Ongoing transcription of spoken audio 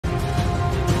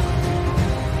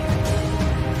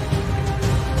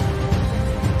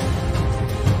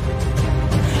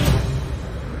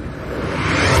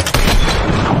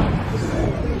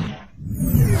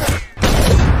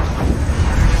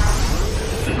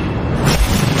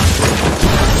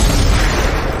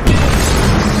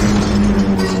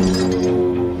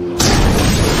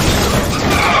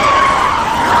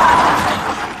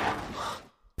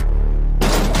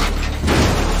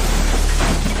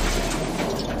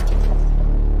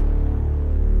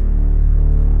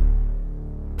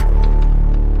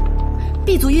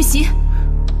组遇袭。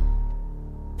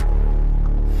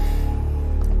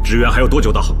支援还有多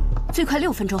久到？最快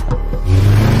6分钟。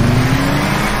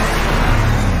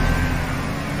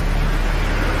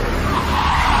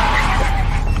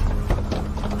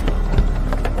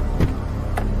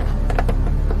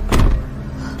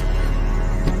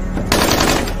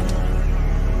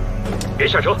别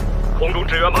下车，空中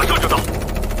支援马上就到。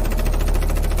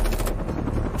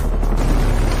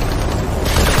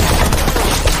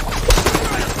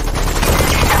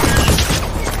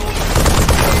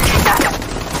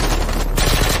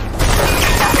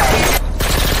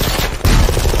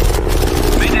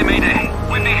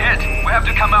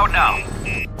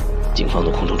 警方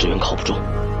的空中支援靠不住，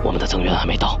我们的增援还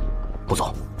没到。顾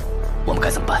总，我们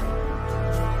该怎么办？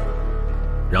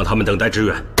让他们等待支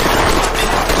援。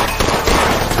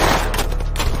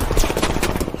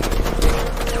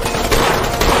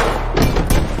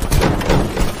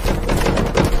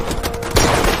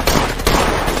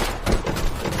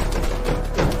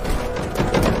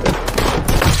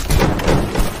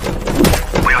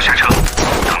不要下车，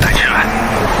等待支援。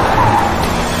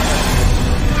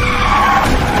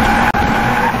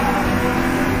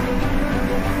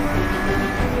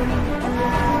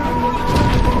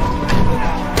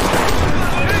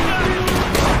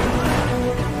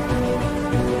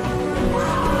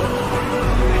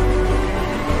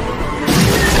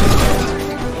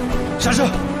 下车！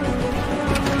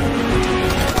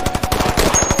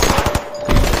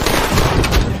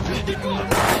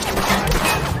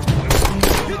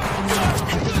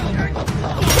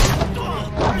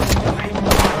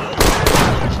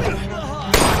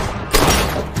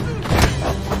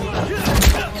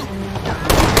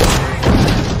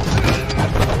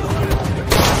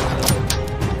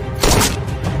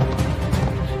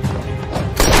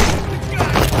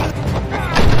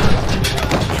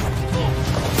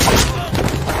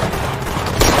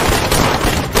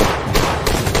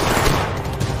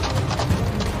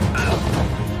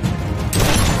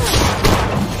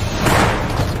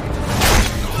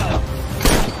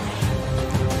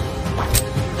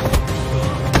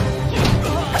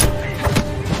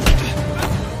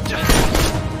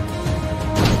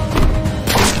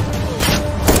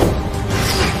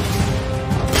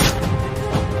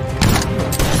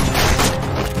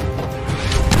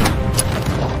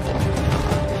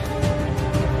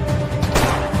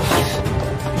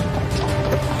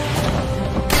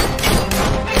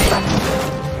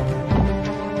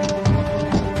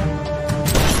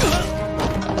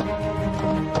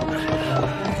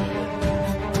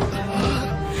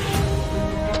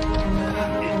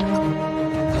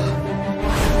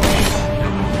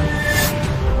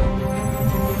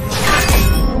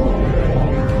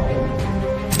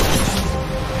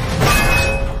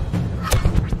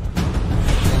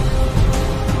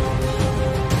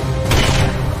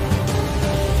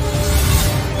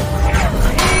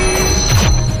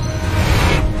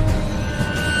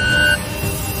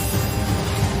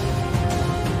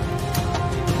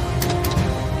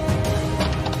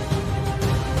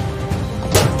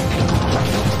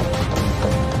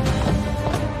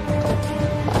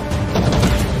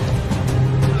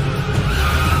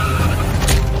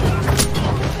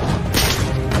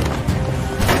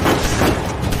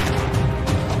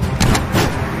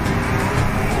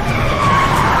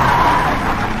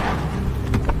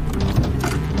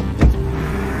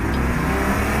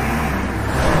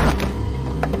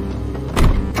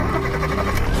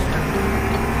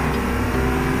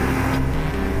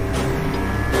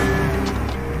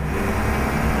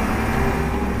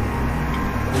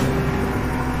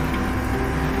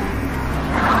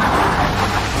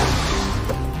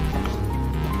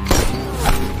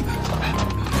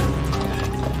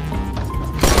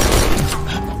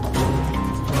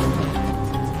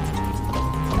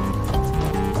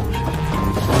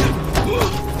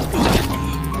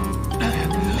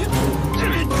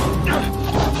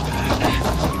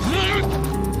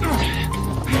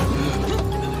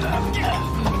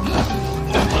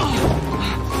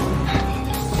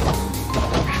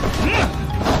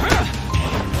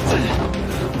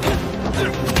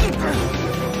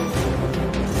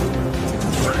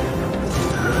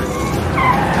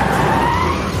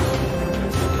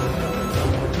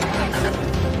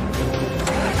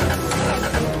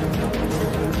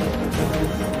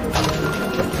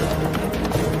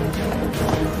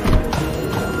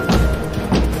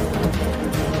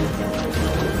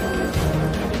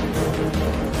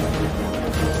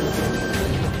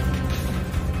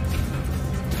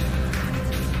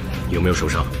有没有受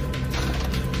伤？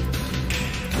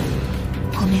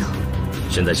我没有。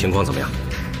现在情况怎么样？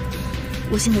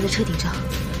我现在在车顶上，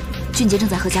俊杰正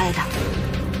在和家来打。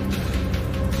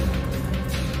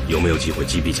有没有机会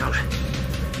击毙下来？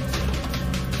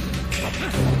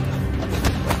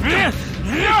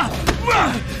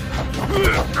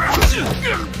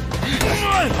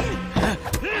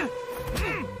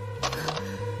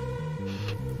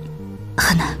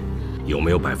很难。有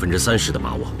没有30%的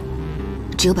把握？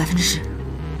只有10%。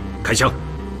开枪！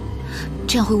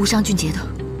这样会误伤俊杰的。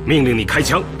命令你开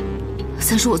枪！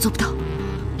三叔，我做不到。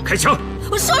开枪！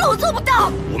我说了，我做不到。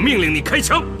我命令你开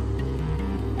枪！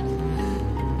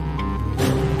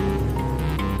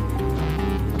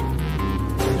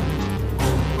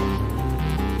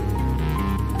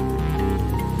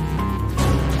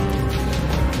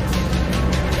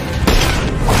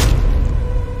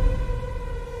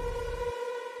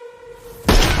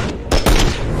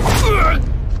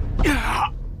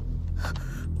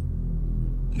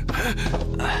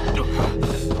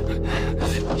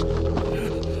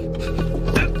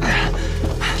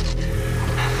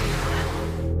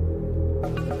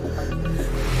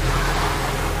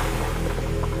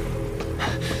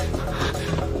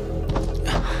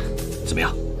怎么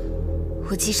样？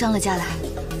我击伤了加来。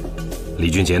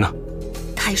李俊杰呢？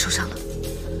他也受伤了。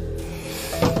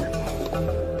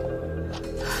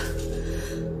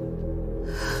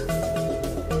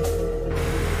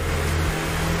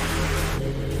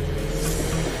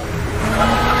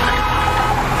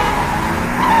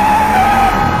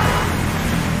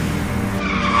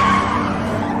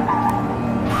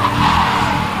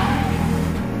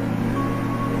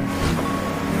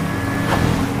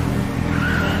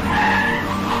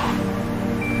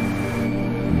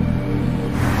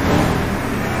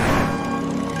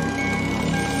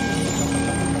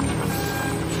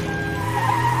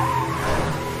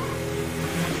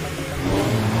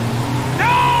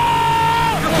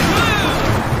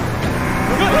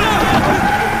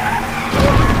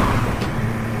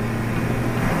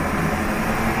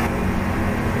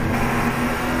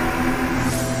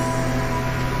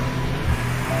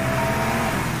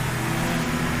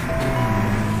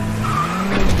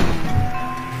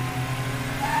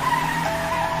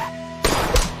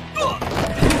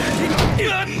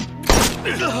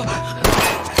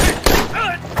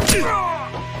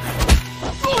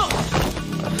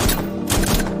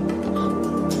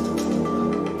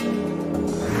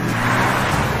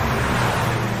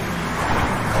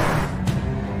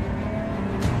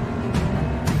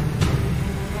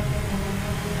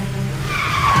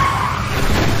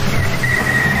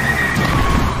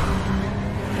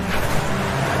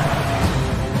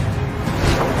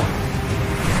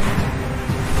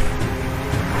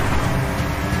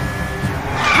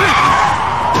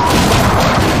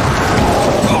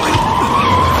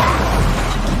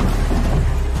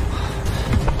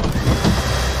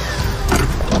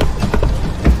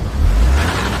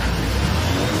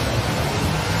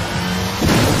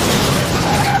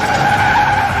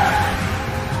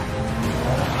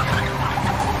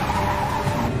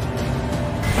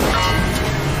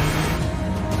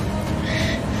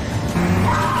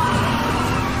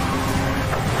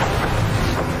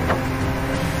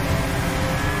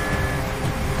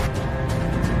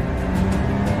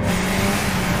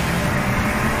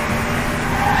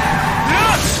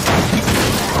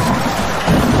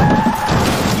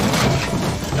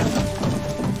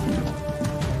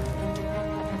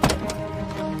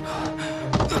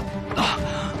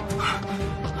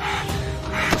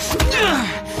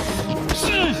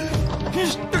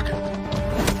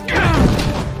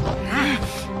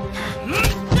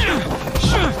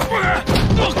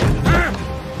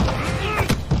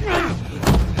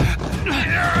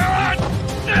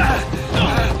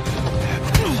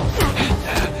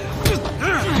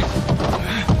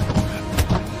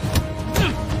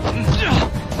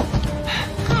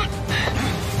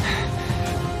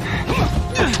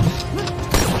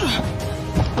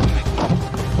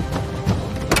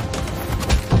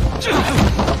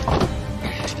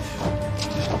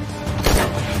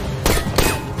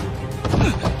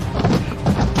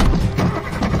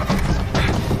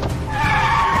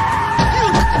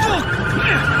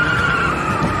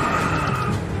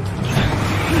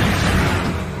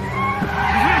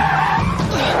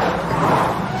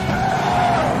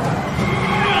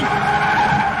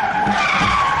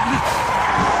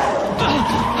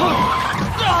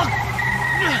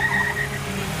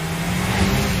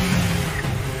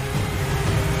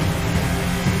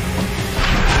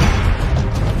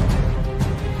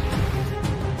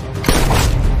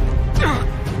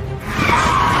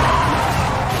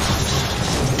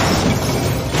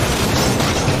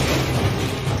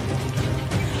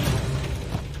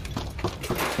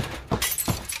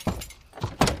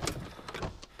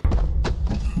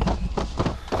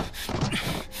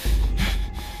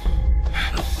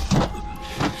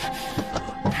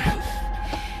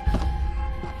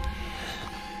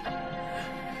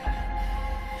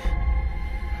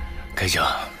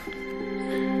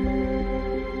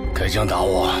开枪打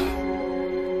我！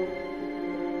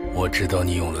我知道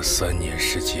你用了3年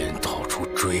时间到处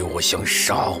追我，想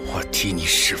杀我，替你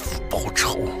弑父报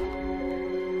仇。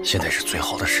现在是最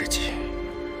好的时机，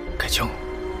开枪！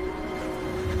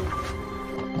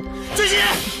俊杰，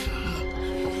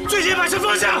俊杰，把枪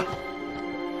放下！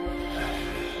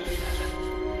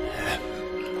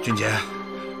俊杰，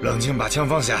冷静，把枪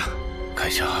放下。开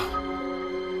枪！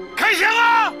开枪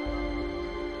啊！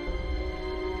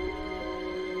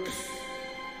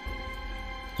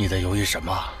你在犹豫什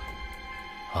么？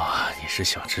啊，你是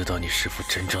想知道你师父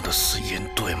真正的死因，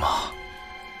对吗？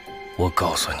我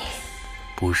告诉你，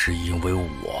不是因为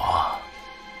我，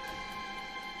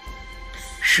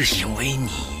是因为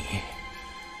你，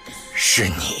是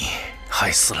你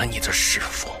害死了你的师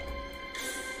父。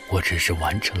我只是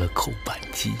完成了扣扳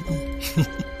机。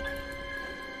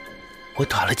我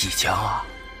打了几枪啊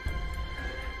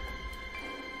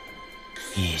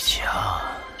？1枪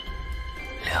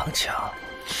，2枪。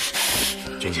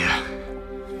俊杰，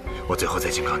我最后再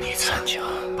警告你一次，3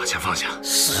枪，把枪放下。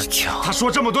4枪。他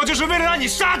说这么多就是为了让你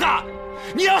杀他，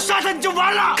你要杀他你就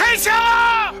完了。开枪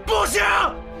啊！不行！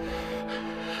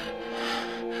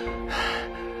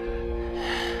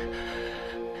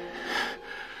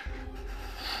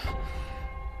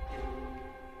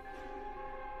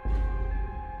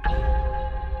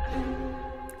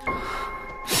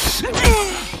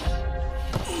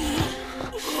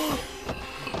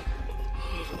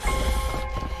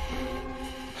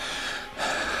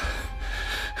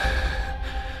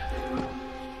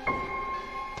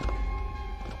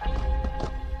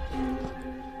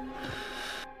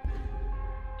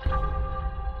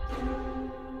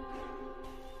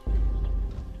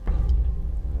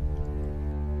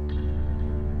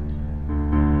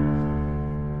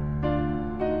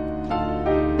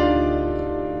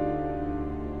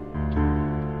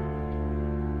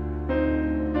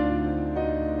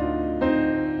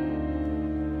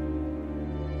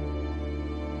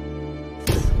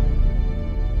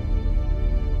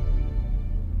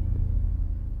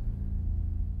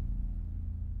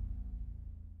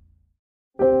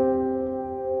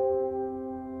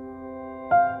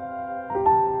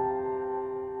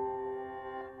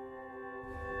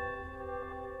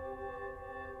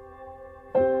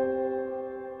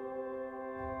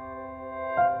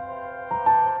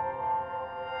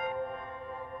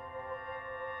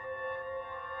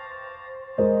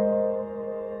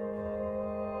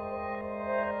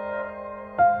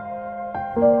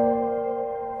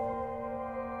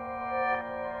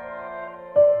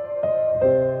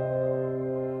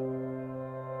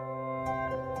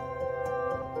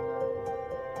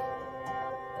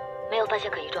没有发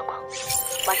现可疑状况。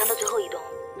晚上的最后一栋，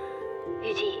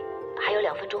预计还有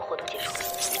2分钟活动结束。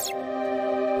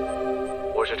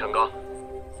我是陈刚，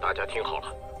大家听好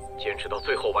了，坚持到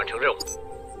最后完成任务。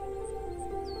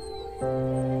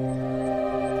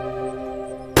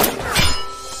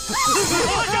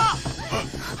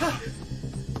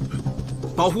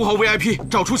保护好 VIP，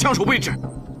 找出枪手位置。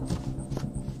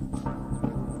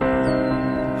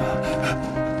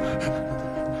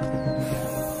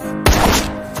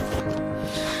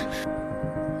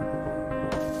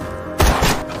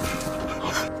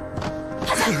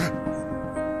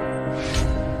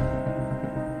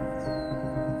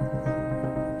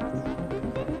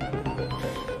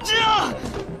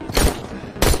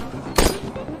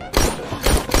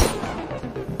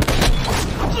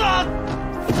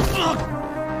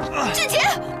志杰，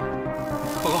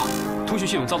报告，通讯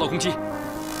系统遭到攻击。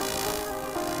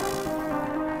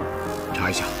查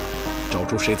一下，找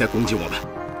出谁在攻击我们。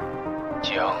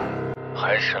姜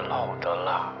还是老的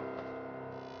辣。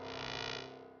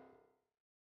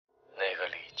那个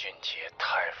李俊杰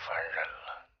太烦人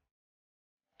了，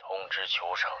通知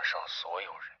球场上所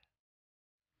有人，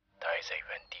待在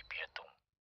原地别动，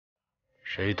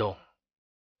谁动，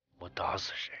我打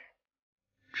死谁。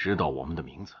知道我们的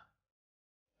名字，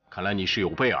看来你是有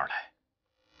备而来。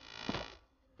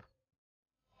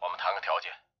我们谈个条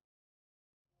件，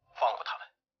放过他们，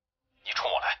你冲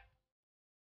我来，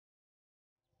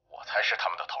我才是他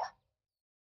们的头。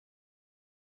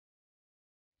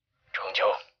成就。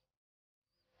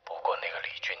不过那个李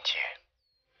俊杰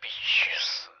必须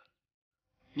死。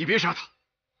你别杀他，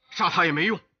杀他也没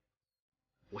用。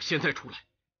我现在出来。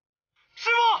师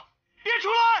傅，别出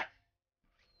来！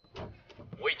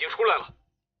我已经出来了。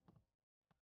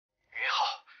约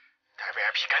好，带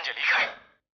VIP 赶紧离开。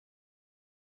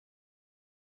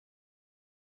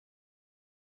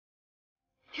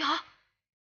女儿，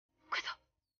快走！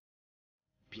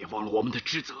别忘了我们的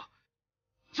职责。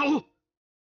走！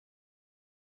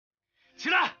起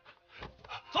来，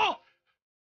走！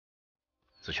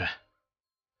子轩，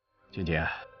俊杰，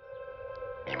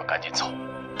你们赶紧走，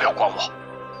不要管我。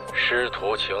师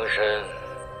徒情深，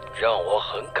让我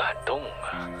很感动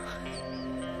啊。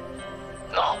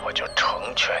那我就成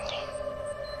全你。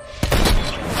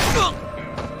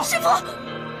师傅，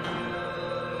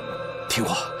听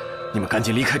话，你们赶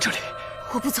紧离开这里。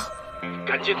我不走。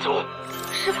赶紧走。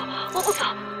师傅，我不走。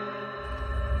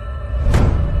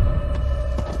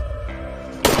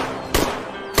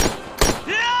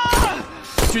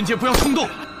俊杰，不要冲动。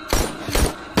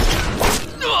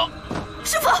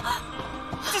师傅，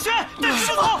子轩，带着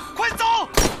师傅，快走！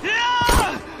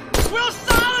呀！我要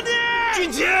杀了你！俊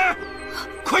杰，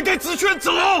快带子轩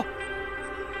走！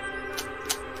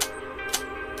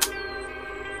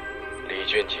李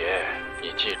俊杰，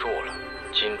你记住了，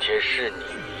今天是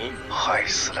你害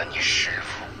死了你师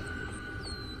父。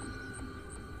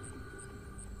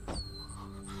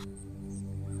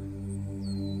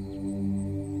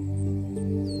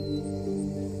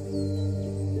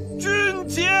俊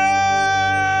杰！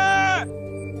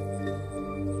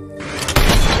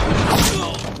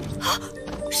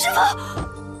师傅，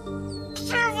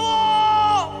师傅！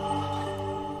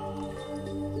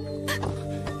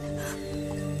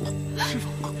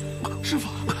师傅，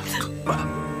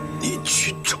你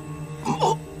去找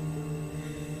我。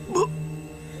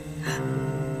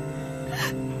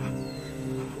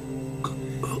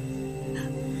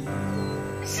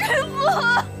师傅，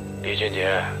李俊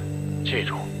杰，记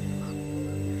住，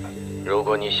如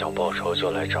果你想报仇，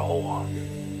就来找我。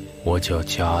我叫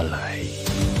加来。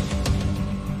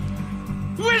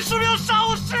为什么要杀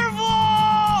我师傅？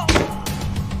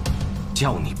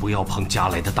叫你不要碰加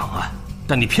来的档案，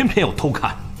但你偏偏要偷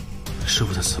看。师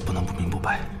傅的死不能不明不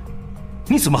白，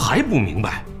你怎么还不明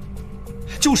白？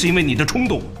就是因为你的冲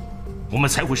动，我们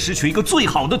才会失去一个最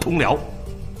好的同僚。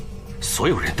所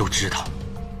有人都知道，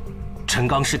陈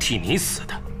刚是替你死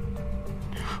的。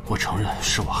我承认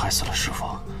是我害死了师傅，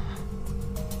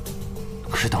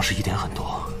可是当时疑点很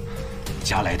多，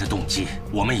加来的动机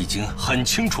我们已经很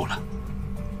清楚了。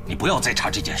你不要再查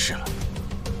这件事了。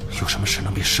有什么事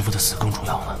能比师傅的死更重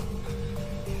要呢？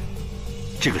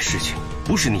这个事情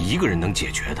不是你一个人能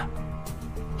解决的。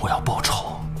我要报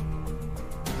仇，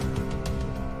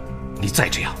你再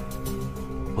这样，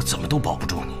我怎么都保不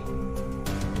住你。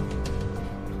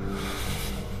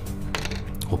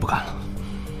我不干了，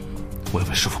我要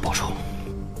为师傅报仇。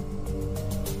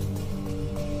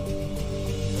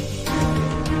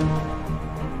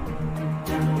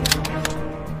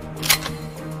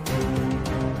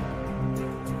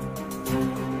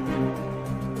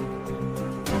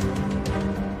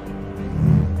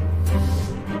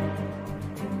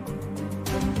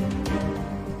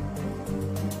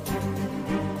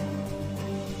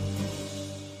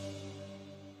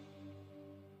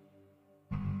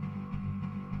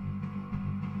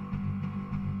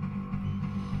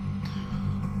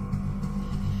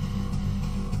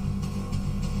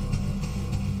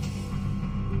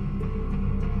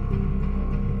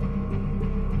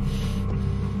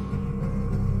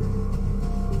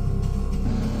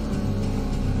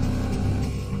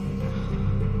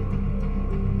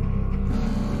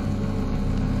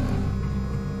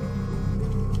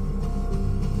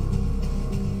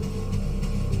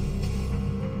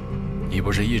你不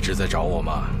是一直在找我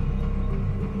吗？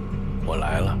我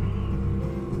来了，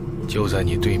就在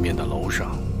你对面的楼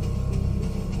上。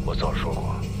我早说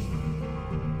过，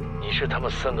你是他们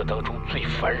3个当中最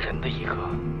烦人的一个。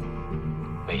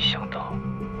没想到，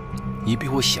你比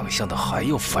我想象的还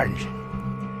要烦人。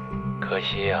可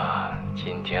惜呀，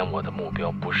今天我的目标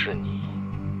不是你。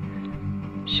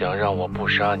想让我不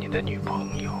杀你的女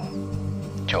朋友，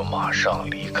就马上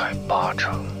离开8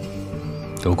城。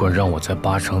如果让我在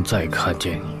8城再看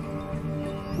见你，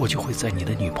我就会在你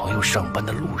的女朋友上班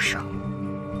的路上，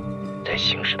在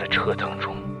行驶的车当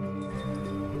中，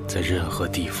在任何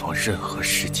地方、任何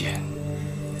时间，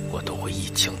我都会一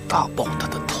枪打爆她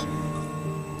的头。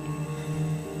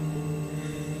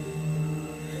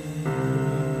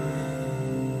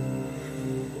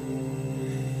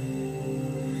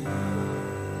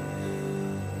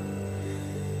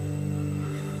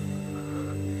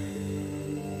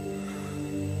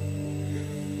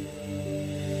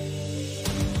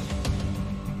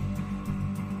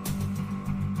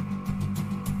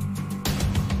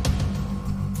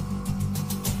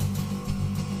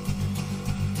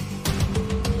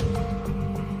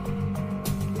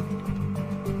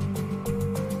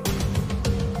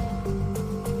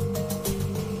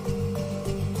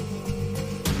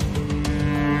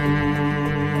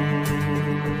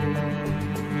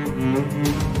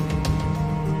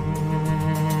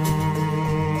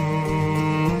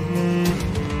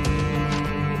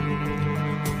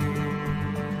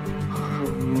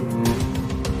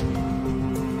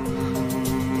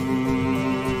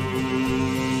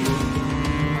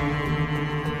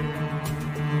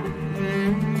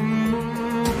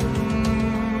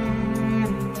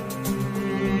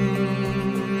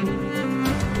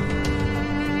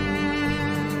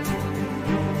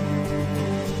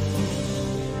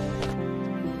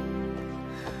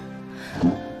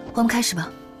我们开始吧。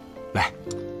来。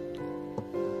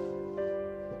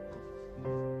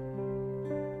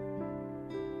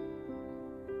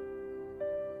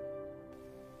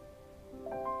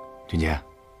俊杰，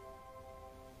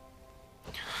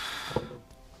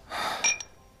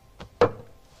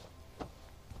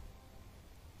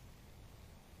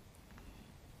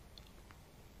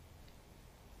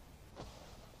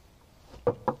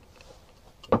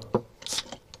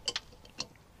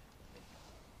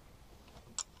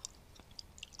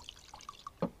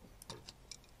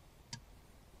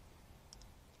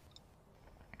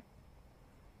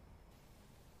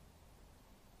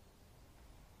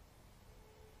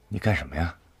你干什么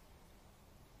呀？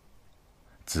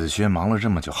子轩忙了这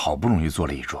么久，好不容易做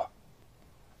了一桌，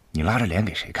你拉着脸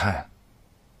给谁看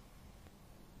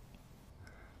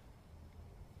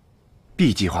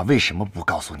？B 计划为什么不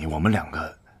告诉你？我们两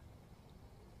个，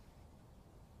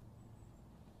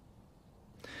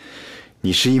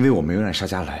你是因为我没有让沙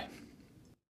家来？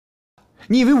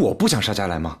你以为我不想沙家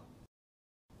来吗？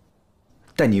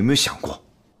但你有没有想过，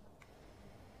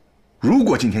如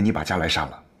果今天你把家来杀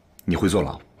了，你会坐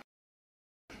牢。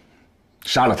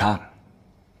杀了他，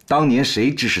当年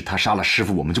谁指使他杀了师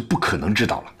傅，我们就不可能知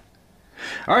道了。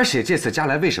而且这次加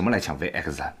来为什么来抢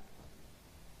VX3？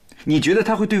 你觉得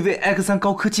他会对 VX3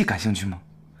 高科技感兴趣吗？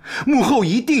幕后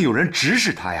一定有人指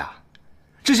使他呀，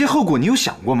这些后果你有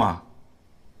想过吗？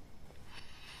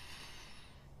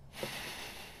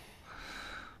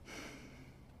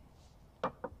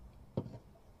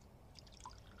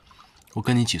我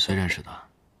跟你几岁认识的？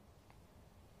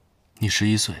你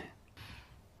11岁，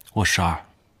我12。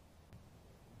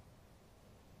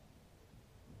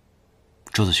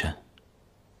周子轩，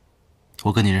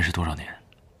我跟你认识多少年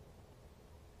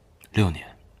？6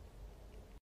年。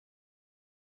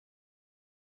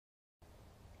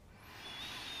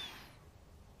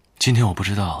今天我不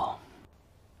知道，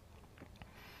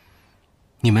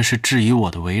你们是质疑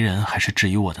我的为人，还是质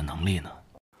疑我的能力呢？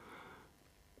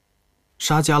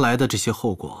杀家来的这些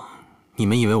后果，你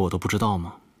们以为我都不知道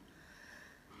吗？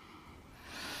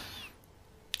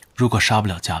如果杀不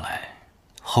了家来，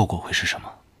后果会是什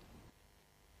么？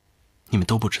你们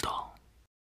都不知道。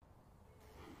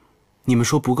你们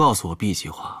说不告诉我 B 计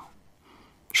划，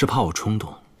是怕我冲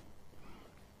动，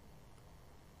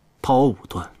怕我武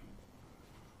断。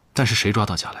但是谁抓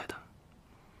到家来的？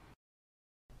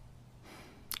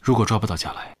如果抓不到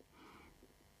家来，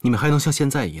你们还能像现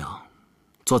在一样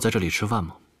坐在这里吃饭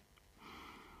吗？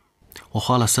我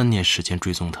花了3年时间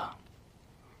追踪他，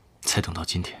才等到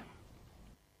今天，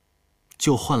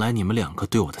就换来你们2个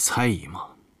对我的猜疑吗？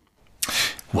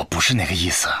我不是那个意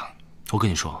思。我跟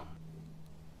你说，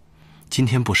今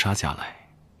天不杀家来，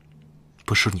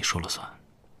不是你说了算。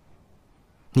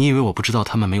你以为我不知道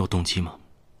他们没有动机吗？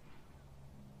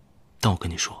但我跟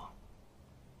你说，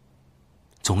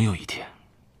总有一天，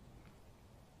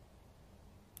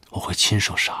我会亲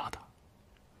手杀了他。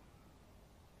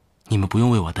你们不用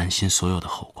为我担心所有的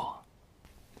后果。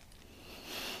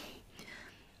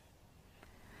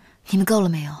你们够了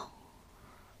没有？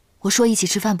我说一起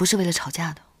吃饭不是为了吵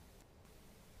架的。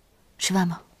吃饭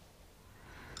吧。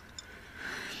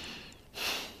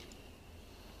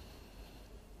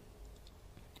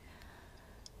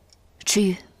吃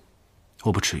鱼。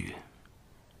我不吃鱼。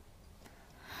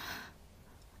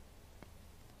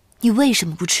你为什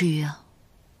么不吃鱼啊？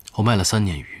我卖了3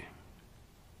年鱼。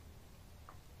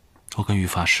我跟鱼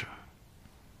发誓，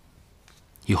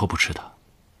以后不吃它。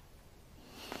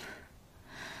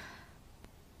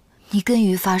你跟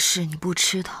鱼发誓你不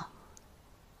吃它，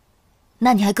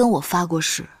那你还跟我发过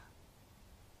誓，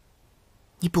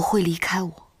你不会离开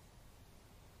我。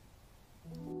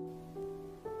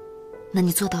那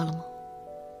你做到了吗？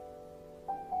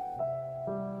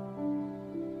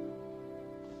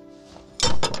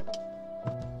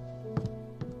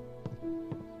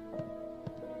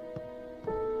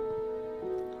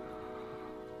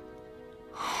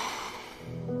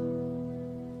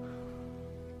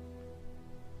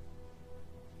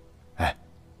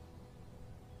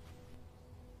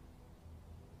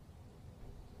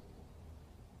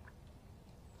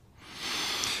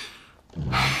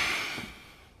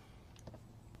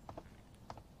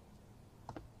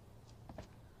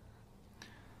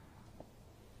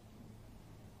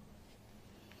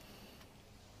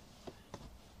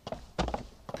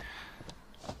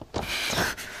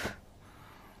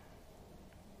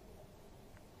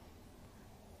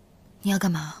你要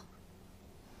干嘛？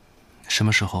什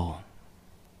么时候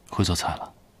会做菜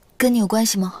了？跟你有关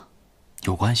系吗？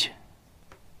有关系。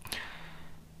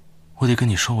我得跟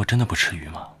你说，我真的不吃鱼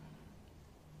吗？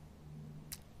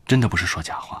真的不是说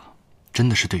假话，真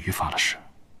的是对鱼发了誓，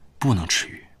不能吃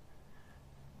鱼，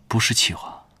不是气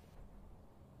话。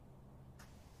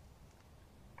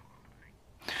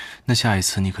那下一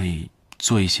次你可以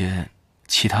做一些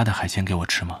其他的海鲜给我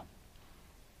吃吗？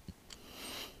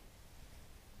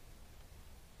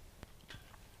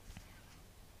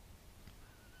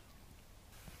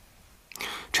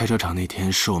拆车厂那天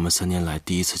是我们3年来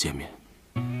第一次见面。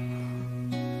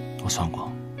我算过，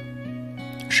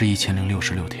是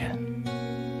1066天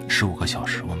，15个小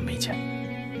时我们没见。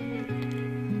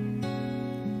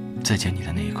再见你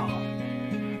的那一刻，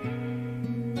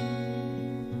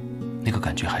那个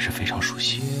感觉还是非常熟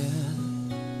悉。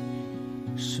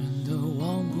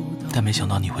但没想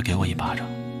到你会给我一巴掌，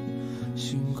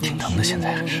挺疼的，现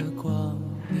在还是。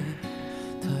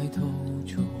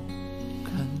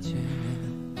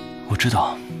我知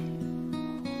道，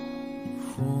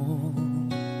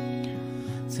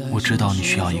我知道你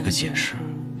需要一个解释，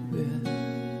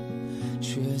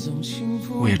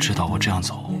我也知道我这样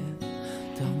走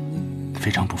非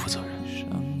常不负责任，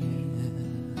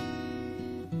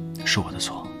是我的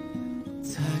错。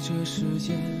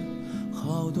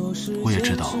我也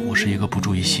知道我是一个不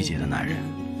注意细节的男人，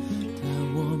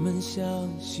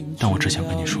但我只想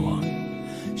跟你说，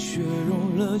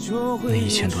那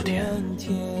1000多天，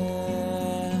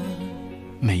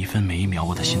每一分每一秒，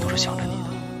我的心都是想着你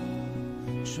的。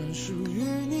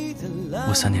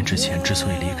我3年之前之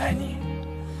所以离开你，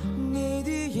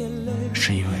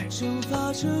是因为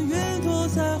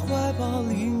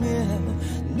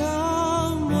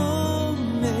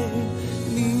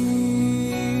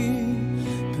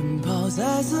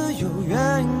在自由原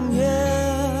野，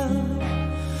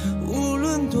无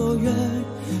论多远，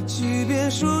即便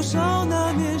树梢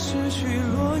难免失去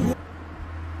落叶。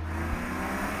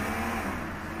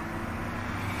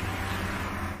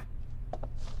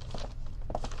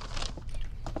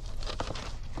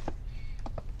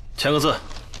签个字。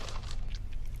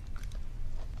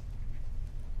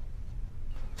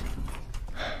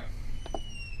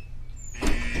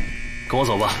跟我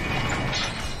走吧。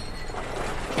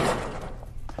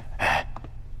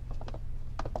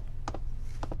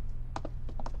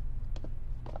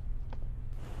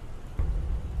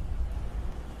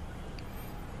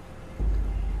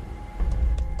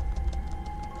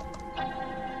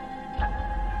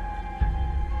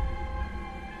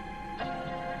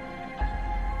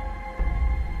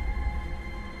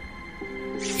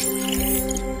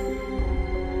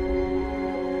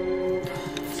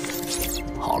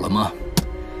好了吗？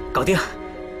搞定。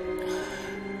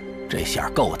这下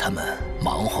够他们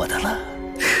忙活的了。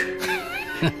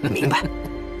明白。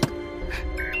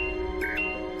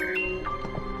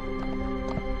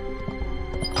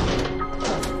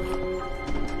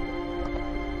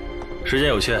时间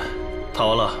有限，套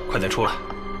完了快点出来。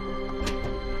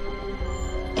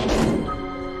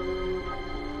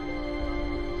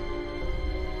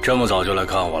这么早就来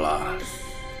看我了？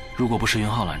如果不是云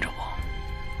浩拦着我，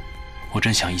我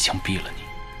真想一枪毙了你。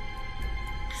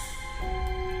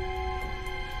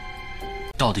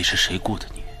到底是谁雇的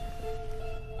你？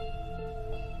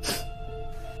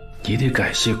你得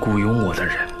感谢雇佣我的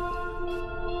人，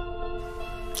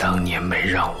当年没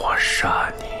让我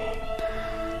杀你。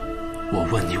我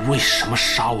问你为什么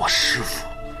杀我师父？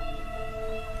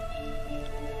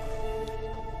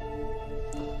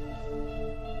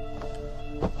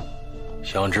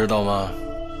想知道吗？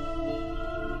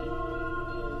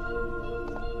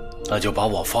那就把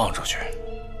我放出去。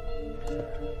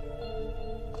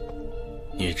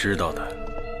你知道的，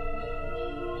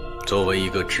作为一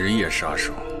个职业杀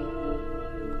手，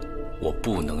我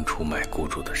不能出卖雇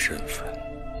主的身份，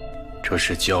这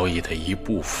是交易的一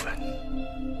部分。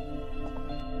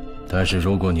但是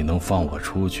如果你能放我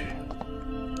出去，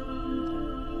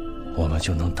我们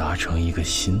就能达成一个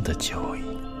新的交易。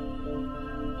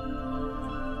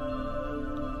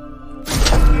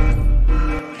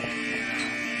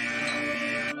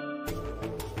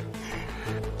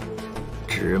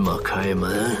芝麻开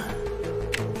门。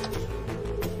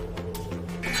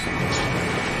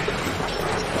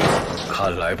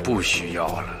看来不需要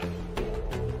了。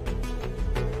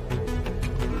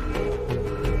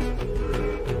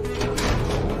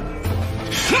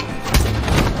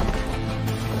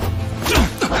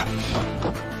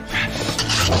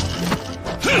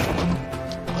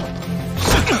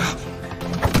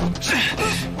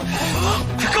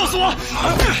告诉我！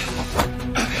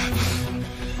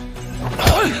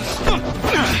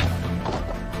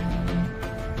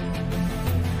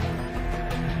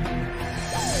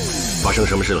发生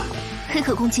什么事了？黑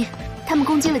客攻击，他们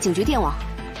攻击了警局电网。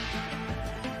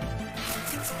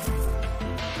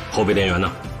后备电源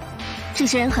呢？这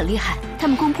些人很厉害，他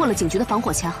们攻破了警局的防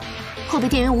火墙，后备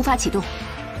电源无法启动。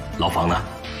牢房呢？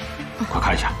快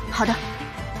看一下。好的。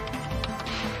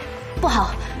不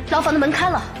好，牢房的门开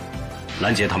了。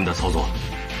拦截他们的操作，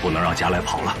不能让加莱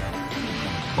跑了。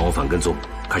帮我反跟踪，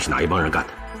看是哪一帮人干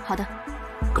的。好的。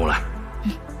跟我来。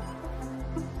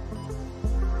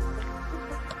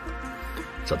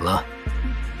怎么了？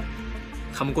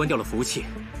他们关掉了服务器。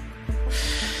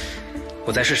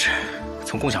我再试试，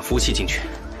从共享服务器进去。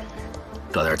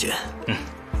抓点紧。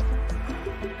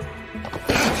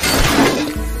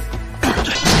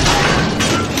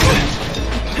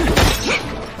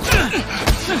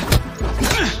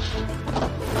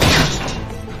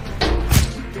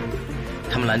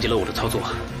他们拦截了我的操作。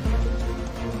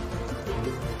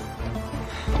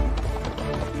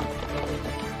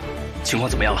情况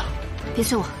怎么样了？别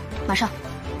催我，马上。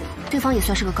对方也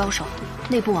算是个高手，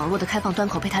内部网络的开放端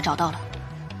口被他找到了。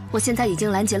我现在已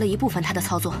经拦截了一部分他的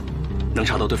操作。能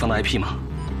查到对方的 IP 吗？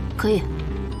可以，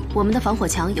我们的防火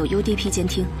墙有 UDP 监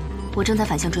听，我正在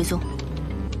反向追踪。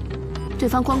对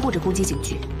方光顾着攻击警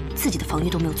局，自己的防御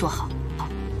都没有做好。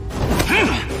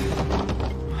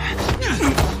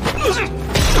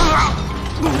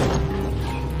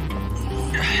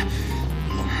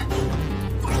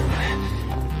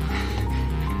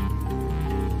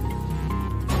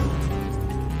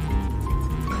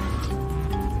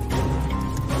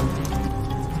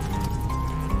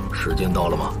时间到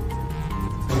了吗？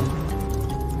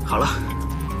好了。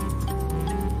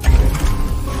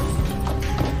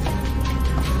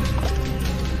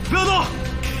不要动！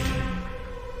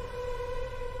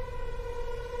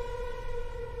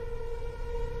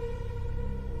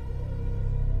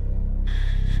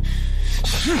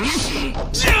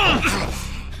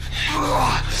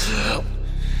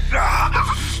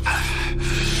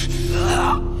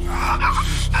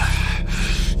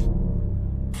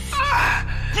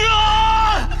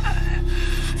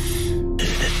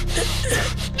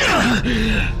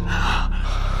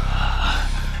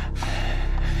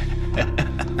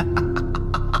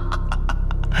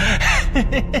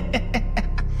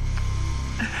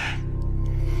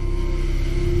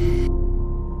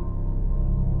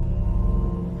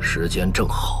时间正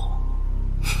好。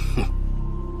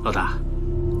老大，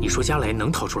你说加莱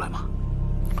能逃出来吗？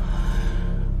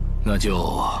那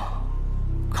就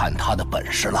看他的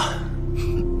本事了。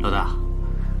老大，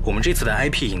我们这次的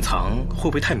IP 隐藏会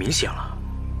不会太明显了？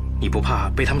你不怕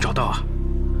被他们找到啊？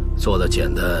做的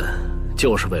简单，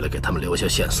就是为了给他们留下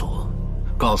线索，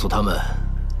告诉他们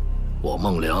我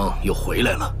孟良又回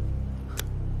来了。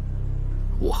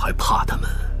我还怕他们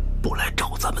不来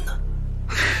找咱们呢。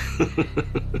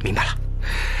明白了，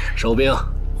收兵，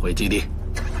回基地。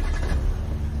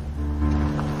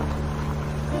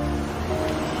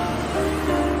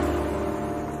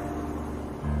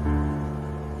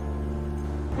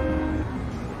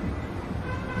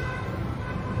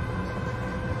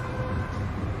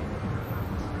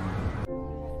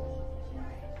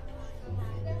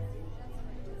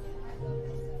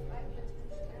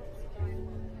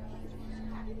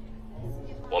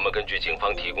我们根据警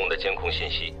方提供的监控信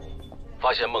息，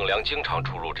发现孟良经常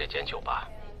出入这间酒吧，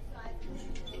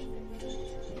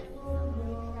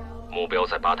目标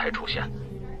在吧台出现，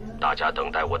大家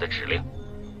等待我的指令。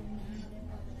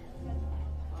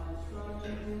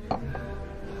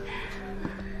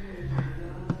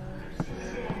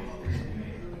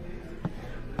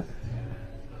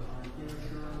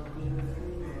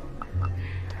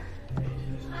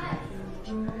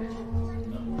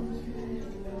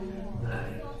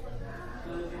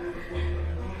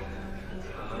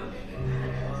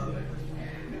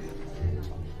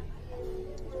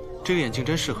这个眼镜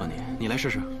真适合你，你来试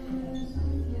试。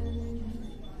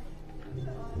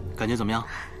感觉怎么样？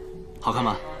好看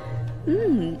吗？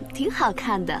挺好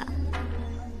看的。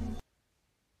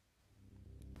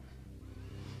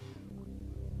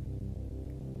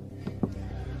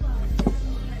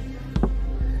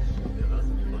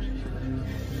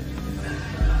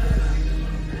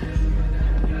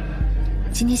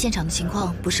今天现场的情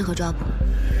况不适合抓捕，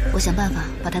我想办法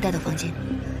把他带到房间。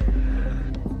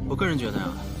我个人觉得呀，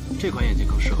这款眼镜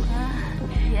更适合你。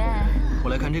我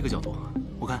来看这个角度，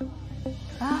我看。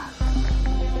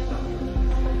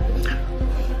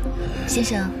先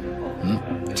生，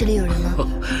这里有人吗？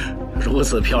如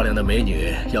此漂亮的美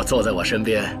女要坐在我身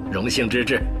边，荣幸之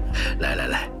至。来来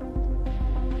来，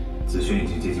子轩已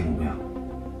经接近目标。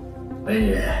美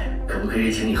女，可不可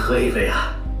以请你喝一杯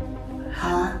啊？好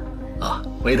啊。啊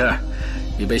，waiter，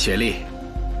一杯雪莉。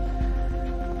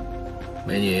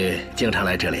美女经常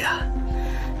来这里啊？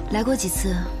来过几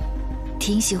次，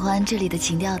挺喜欢这里的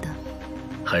情调的。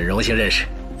很荣幸认识，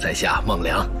在下孟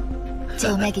良。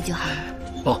叫我 Maggie 就好了。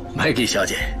哦，Maggie 小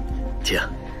姐，请。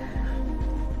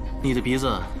你的鼻子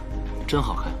真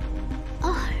好看。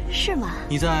是吗？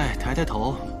你再抬抬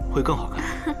头会更好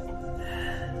看。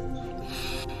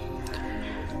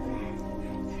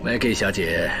Maggie 小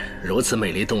姐如此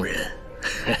美丽动人，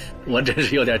我真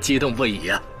是有点激动不已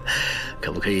呀！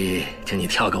可不可以请你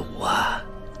跳个舞啊？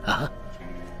啊？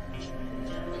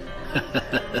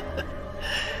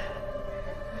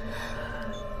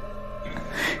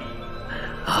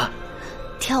啊？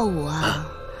跳舞啊？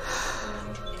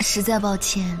实在抱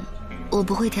歉，我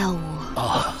不会跳舞。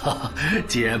哦，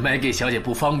既然 Maggie 小姐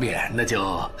不方便，那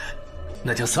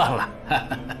就算了。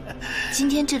今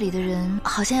天这里的人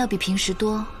好像要比平时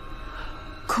多，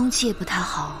空气也不太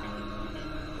好。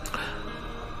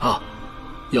哦，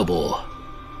要不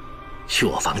去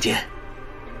我房间？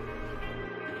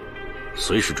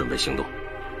随时准备行动。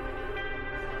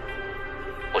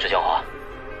我是江华，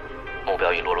目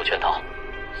标已落入圈套，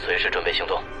随时准备行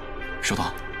动。收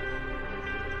到。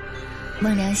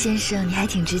孟良先生，你还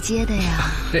挺直接的呀。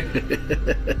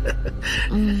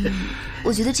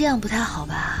我觉得这样不太好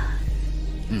吧。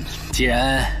既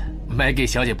然 Maggie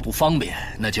小姐不方便，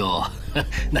那就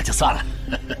算了。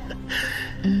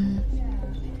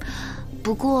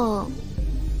不过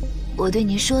我对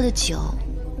您说的酒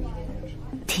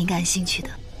挺感兴趣的。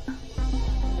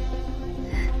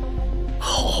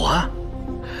好啊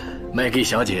 ，Maggie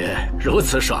小姐如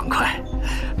此爽快，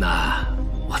那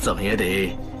我怎么也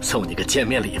得送你个见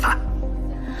面礼吧。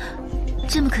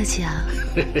这么客气啊？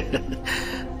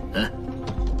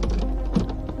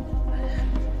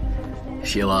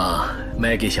希望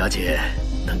Maggie 小姐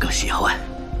能够喜欢。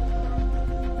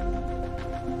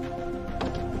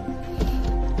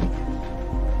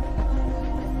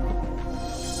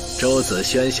周子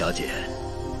轩小姐，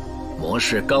模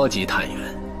式高级探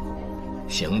员，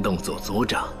行动组组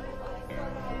长。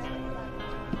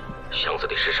箱子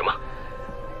里是什么？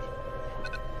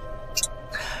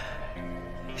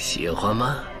喜欢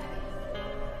吗？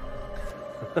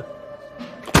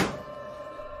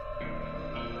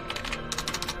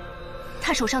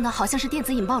他手上的好像是电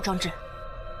子引爆装置。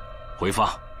回放，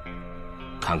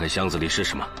看看箱子里是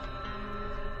什么。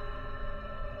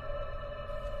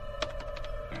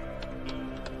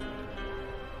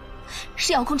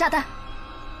是遥控炸弹。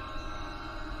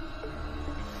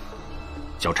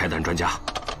叫拆弹专家。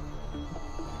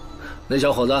那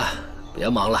小伙子，别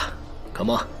忙了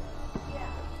 ，come on。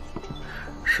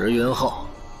10元后，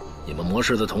你们模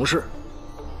式的同事，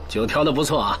酒调得不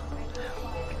错啊。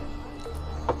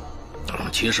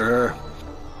其实，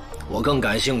我更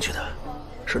感兴趣的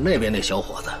是那边那小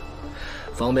伙子，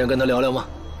方便跟他聊聊吗？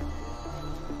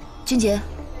俊杰，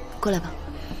过来吧。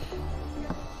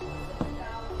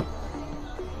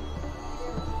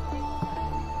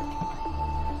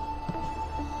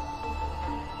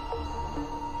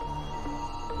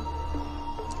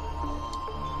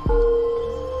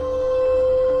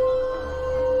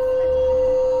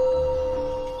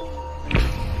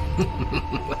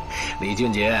李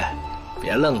俊杰，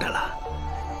别愣着了。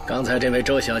刚才这位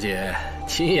周小姐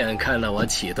亲眼看到我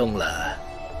启动了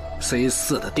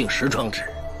C4 的定时装置，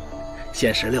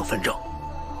限时6分钟。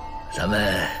咱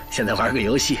们现在玩个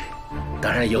游戏，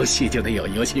当然游戏就得有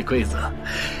游戏规则。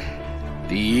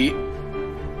第一，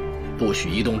不许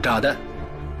移动炸弹；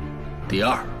第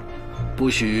二，不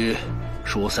许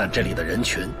疏散这里的人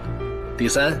群；第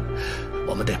三，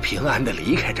我们得平安地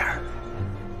离开这儿，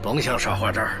甭想耍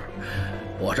花招。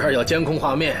我这儿有监控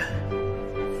画面，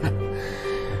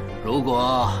如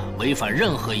果违反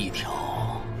任何一条，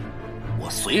我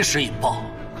随时引爆。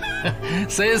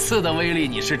C4 的威力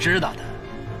你是知道的，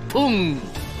砰！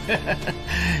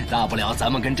大不了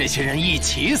咱们跟这些人一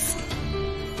起死。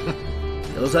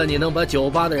就算你能把酒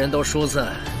吧的人都疏散，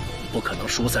不可能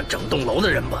疏散整栋楼的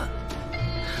人吧？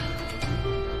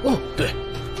哦，对，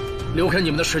留给你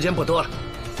们的时间不多了，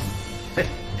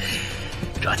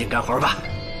抓紧干活吧。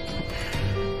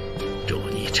祝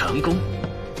你成功！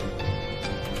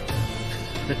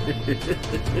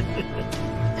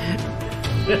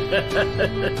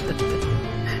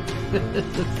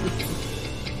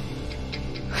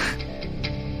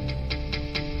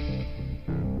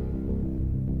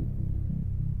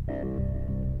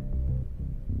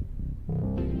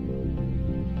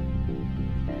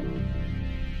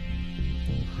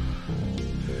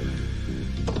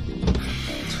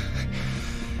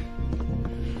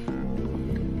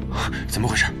怎么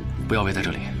回事？不要围在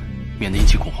这里，免得引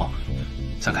起恐慌。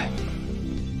散开。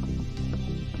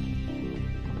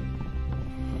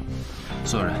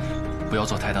所有人不要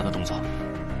做太大的动作。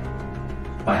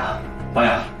王雅，王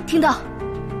雅，听到。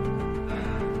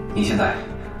你现在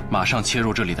马上切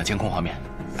入这里的监控画面，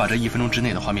把这1分钟之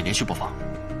内的画面连续播放。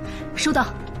收到。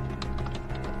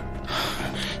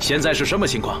现在是什么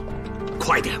情况？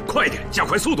快点，快点，加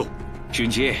快速度！俊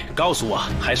杰，告诉我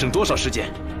还剩多少时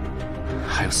间？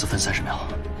还有4分30秒。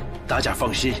大家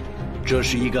放心，这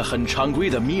是一个很常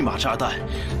规的密码炸弹，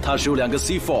它是由2个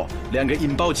C4、2个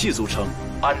引爆器组成，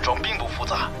安装并不复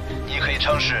杂。你可以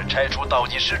尝试拆除倒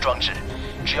计时装置，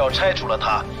只要拆除了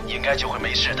它，应该就会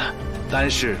没事的。但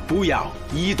是不要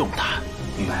移动它。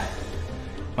明白。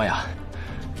玛雅，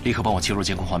立刻帮我切入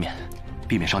监控画面，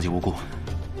避免伤及无辜。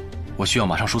我需要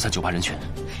马上疏散酒吧人群。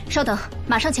稍等，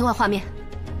马上切换画面。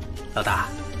老大，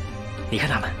你看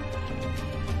他们，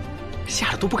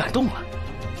吓得都不敢动了。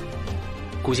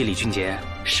估计李俊杰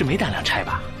是没胆量拆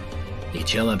吧？你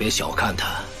千万别小看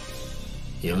他，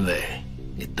因为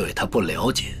你对他不了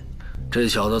解。这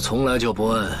小子从来就不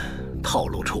按套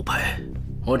路出牌，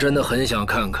我真的很想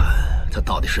看看他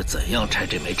到底是怎样拆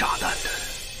这枚炸弹的。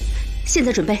现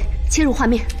在准备切入画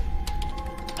面。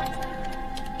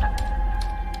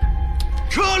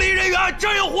撤离人员，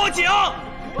这有火警！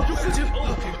有事情！有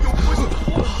火警！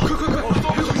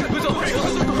快走！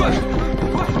快！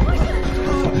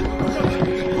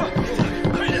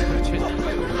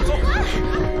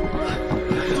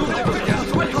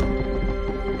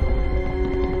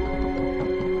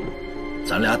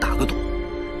咱俩打个赌。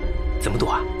怎么赌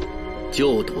啊？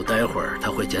就赌待会儿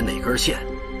他会剪哪根线，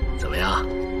怎么样？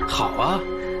好啊，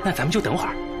那咱们就等会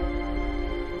儿。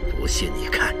不信你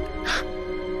看。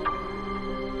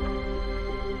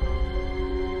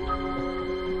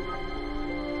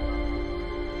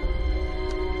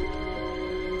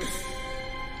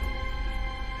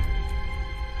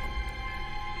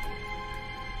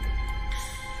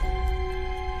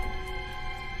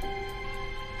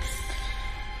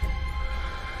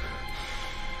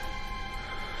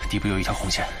底部有一条红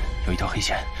线，有一条黑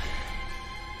线，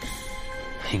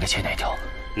应该切哪一条？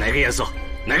哪个颜色？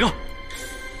哪个？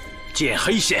剪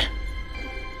黑线。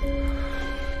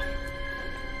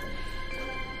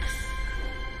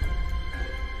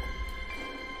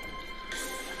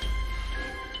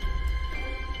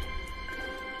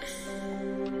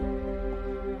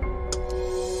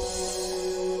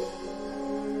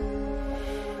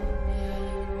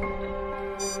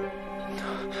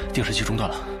定时器中断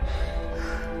了。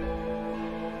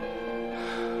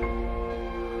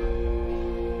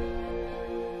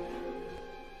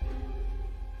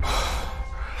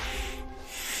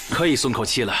可以松口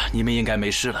气了，你们应该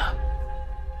没事了。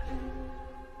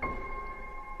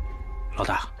老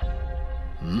大，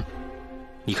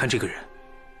你看这个人，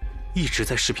一直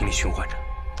在视频里循环着。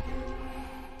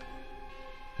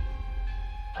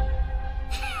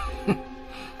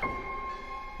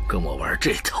跟我玩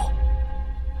这套。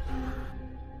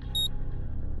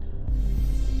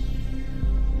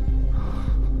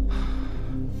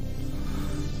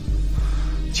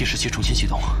计时器重新启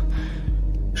动。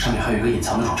上面还有一个隐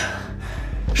藏的装置。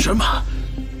什么？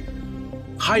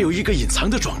还有一个隐藏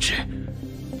的装置？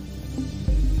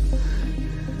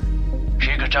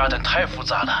这个炸弹太复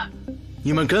杂了，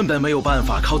你们根本没有办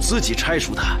法靠自己拆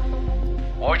除它。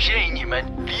我建议你们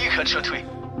立刻撤退。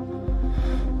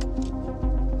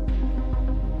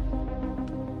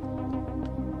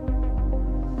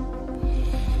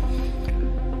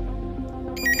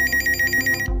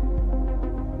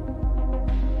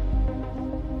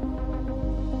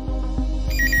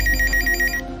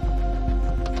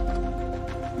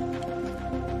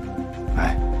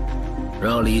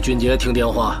让李俊杰听电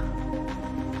话。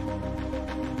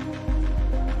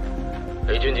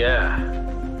李俊杰，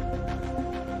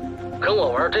跟我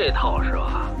玩这套是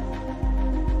吧？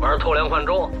玩偷梁换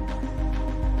柱？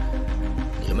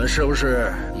你们是不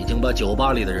是已经把酒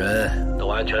吧里的人都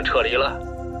安全撤离了？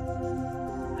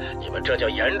你们这叫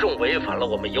严重违反了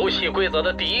我们游戏规则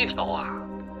的第1条啊！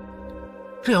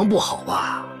这样不好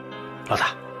吧？老大，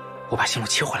我把线路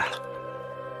切回来了。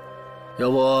要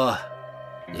不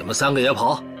你们3个也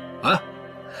跑啊？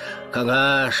看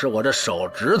看是我这手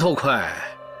指头快，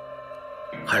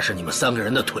还是你们3个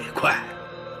人的腿快？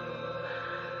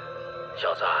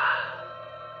小子，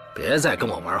别再跟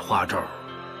我玩花招，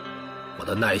我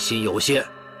的耐心有限，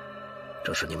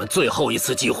这是你们最后一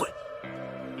次机会。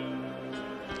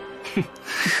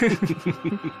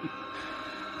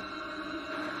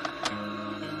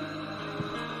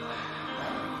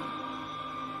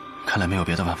看来没有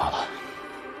别的办法了。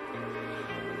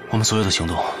我们所有的行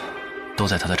动都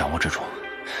在他的掌握之中，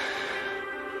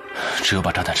只有把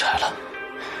炸弹拆了。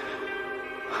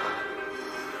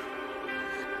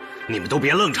你们都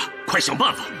别愣着，快想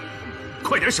办法，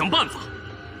快点想办法。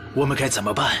我们该怎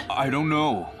么办 ？I don't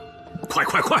know。快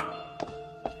快快！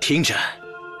听着，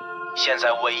现在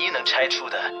唯一能拆除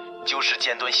的就是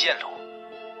剪断线路，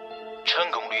成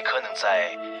功率可能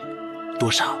在多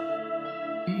少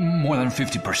 ？More than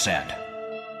 50%。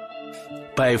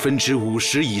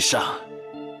50%以上。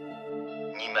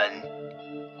你们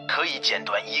可以剪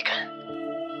断一根，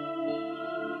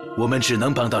我们只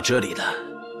能帮到这里了。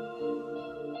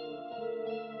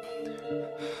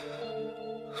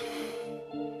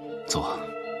走啊！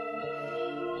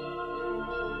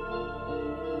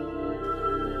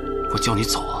我叫你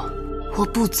走啊！我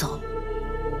不走。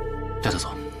带他走。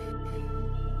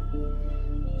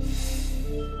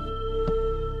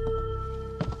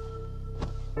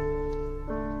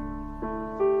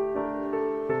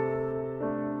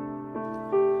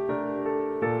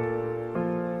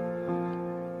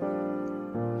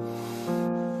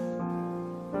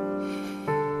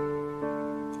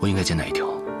我应该剪哪一条？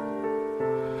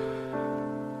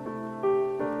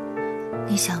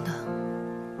你想的，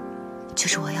就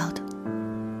是我要的。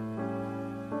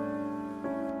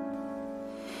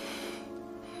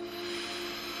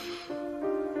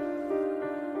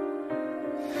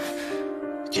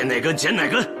剪哪根？剪哪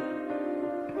根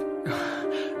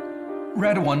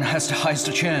 ？Red one has the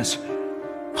highest chance。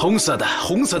红色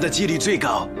的几率最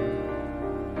高。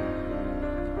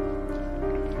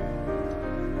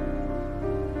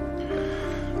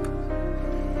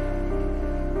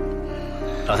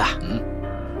老大，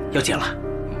要剪了。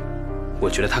我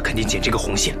觉得他肯定剪这个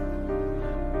红线。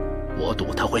我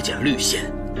赌他会剪绿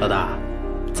线。老大，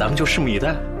咱们就拭目以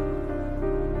待。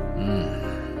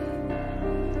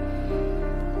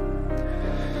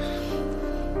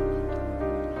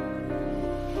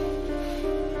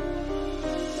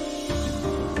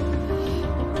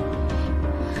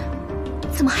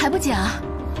怎么还不剪啊？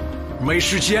没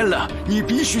时间了，你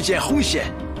必须剪红线。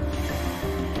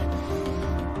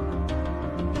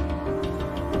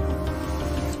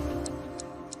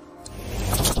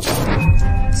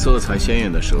色彩鲜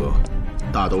艳的蛇，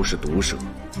大都是毒蛇。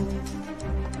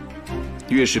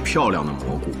越是漂亮的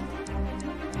蘑菇，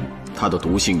它的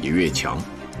毒性也越强。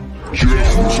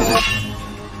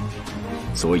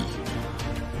所以，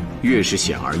越是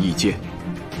显而易见，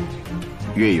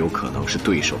越有可能是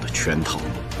对手的圈套。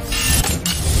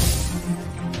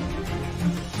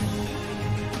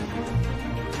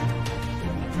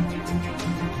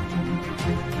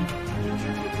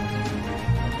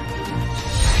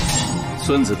《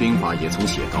孙子兵法》也曾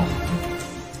写道：“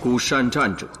故善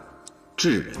战者，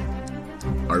治人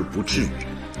而不治人。”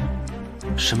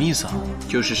什么意思啊？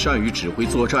就是善于指挥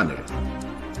作战的人，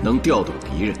能调动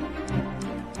敌人，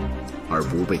而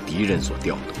不被敌人所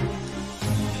调动。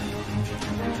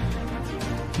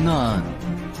那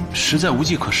实在无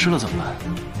计可施了怎么办？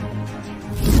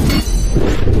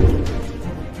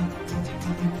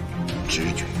直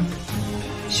觉，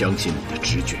相信你的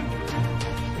直觉。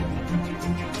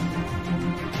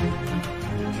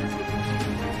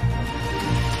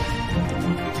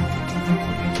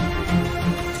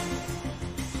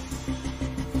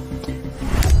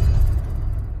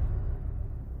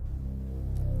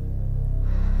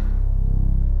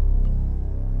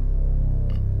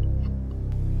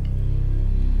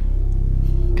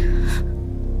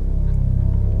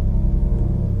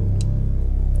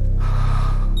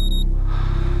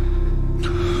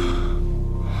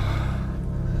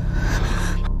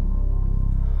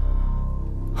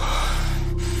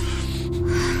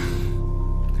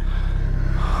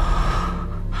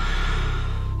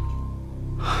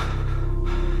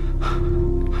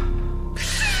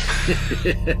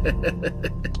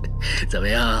怎么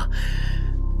样？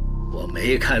我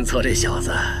没看错这小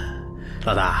子。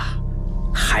老大，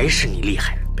还是你厉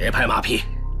害。别拍马屁。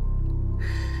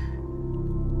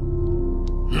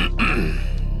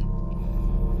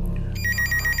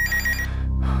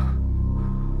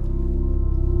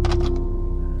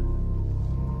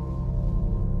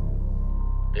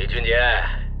李俊杰，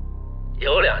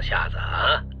有两下子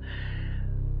啊！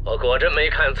我果真没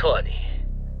看错你。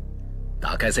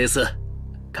打开 C4，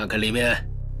看看里面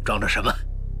装着什么。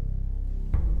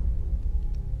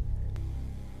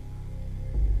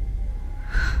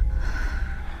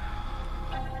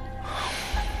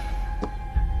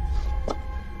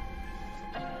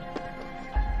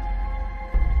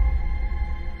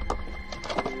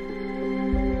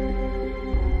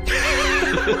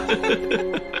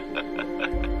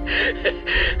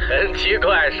很奇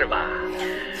怪是吧？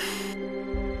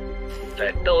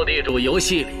在斗地主游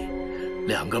戏里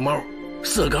，2个猫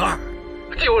，4个2，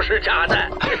就是炸弹。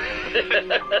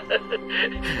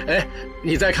哎，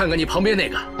你再看看你旁边那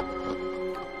个，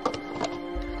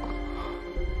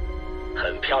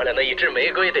很漂亮的一支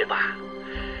玫瑰，对吧？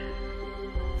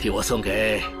替我送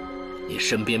给你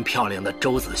身边漂亮的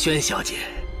周子轩小姐。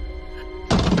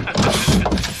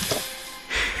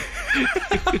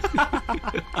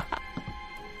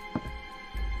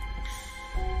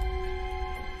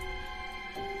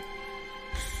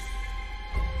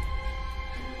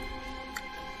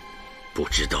不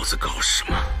知道在搞什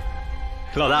么。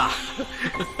老大，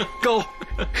高，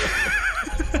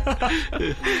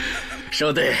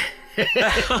说对。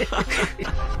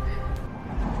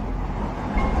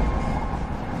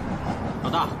老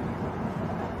大，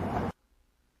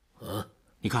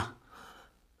你看，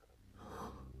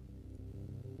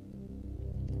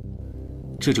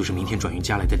这就是明天转运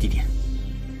家来的地点。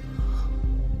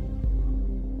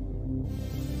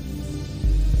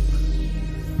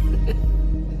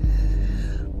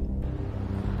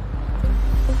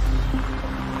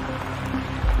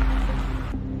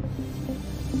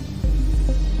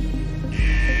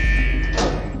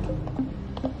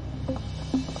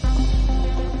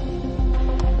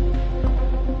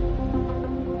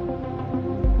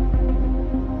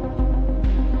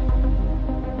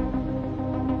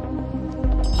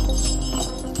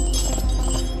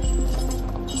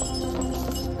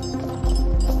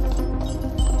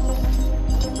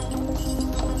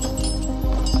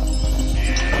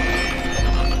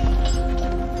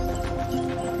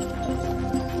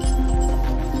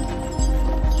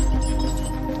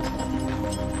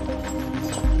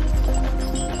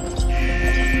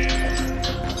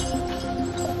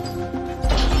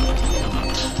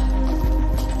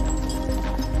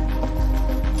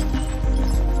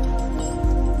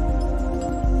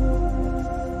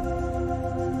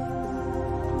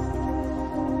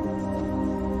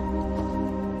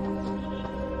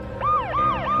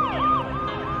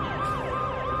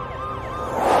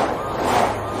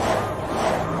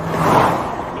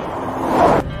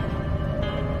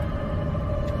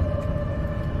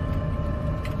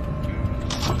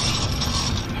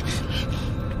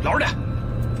老实点。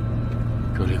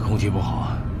这里空气不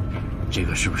好，这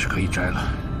个是不是可以摘了？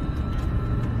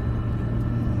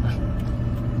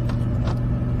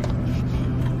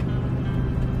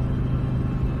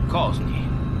告诉你，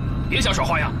别想耍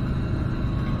花样。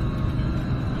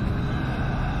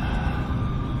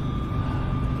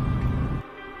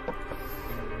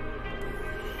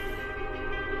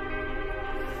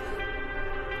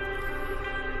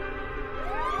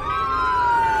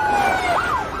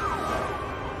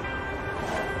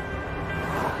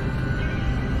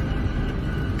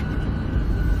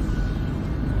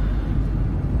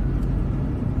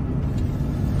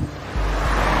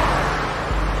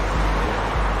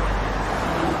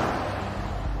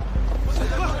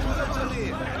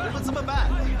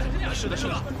是的，是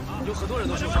的，有很多人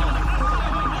都受伤了。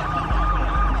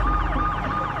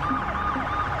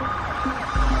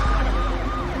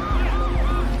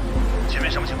前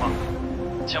面什么情况？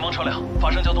前方车辆发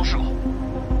生交通事故。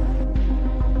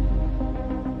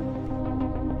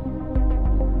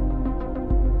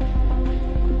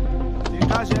警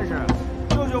察先生，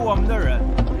救救我们的人！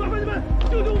麻烦你们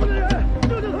救救我们的人，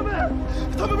救救他们！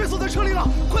他们被锁在车里了，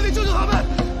快点救救他们！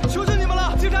求求你们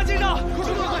了，警察先生！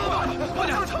快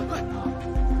点，快！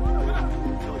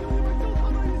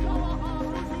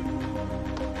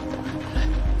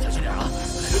小心点啊！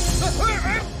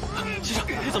先生，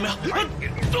你怎么样？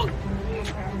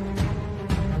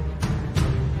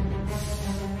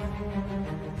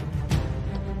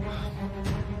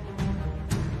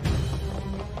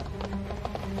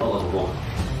报告总部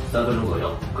，3分钟左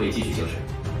右可以继续行驶。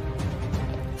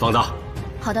放大。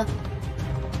好的。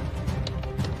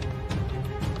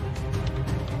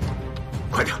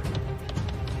快点！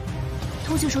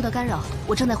通讯受到干扰，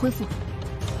我正在恢复。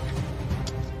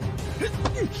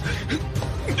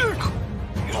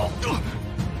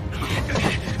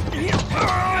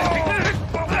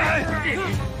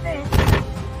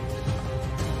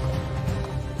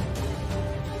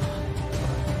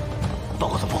报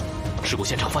告总部，事故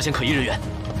现场发现可疑人员。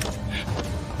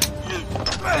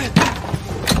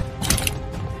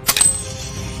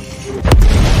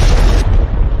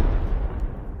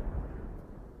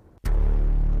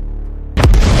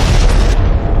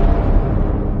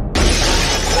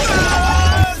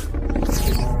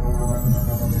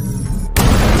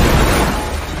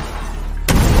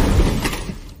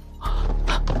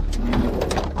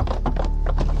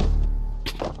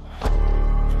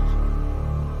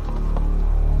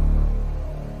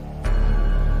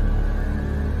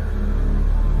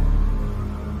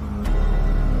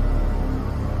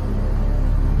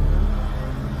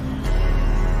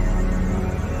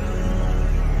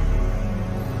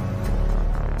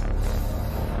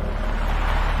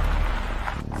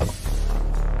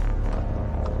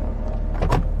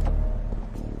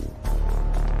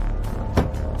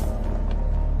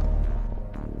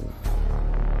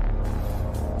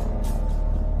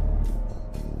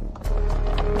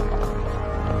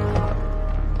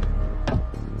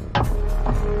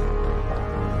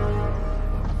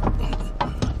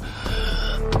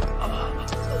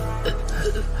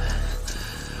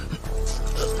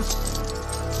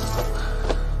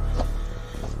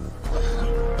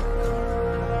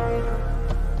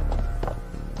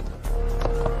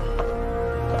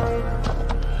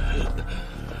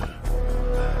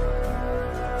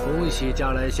喜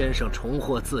加莱先生重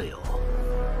获自由。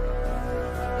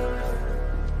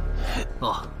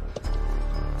哦，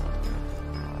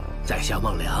在下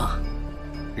孟良，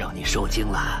让你受惊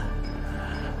了。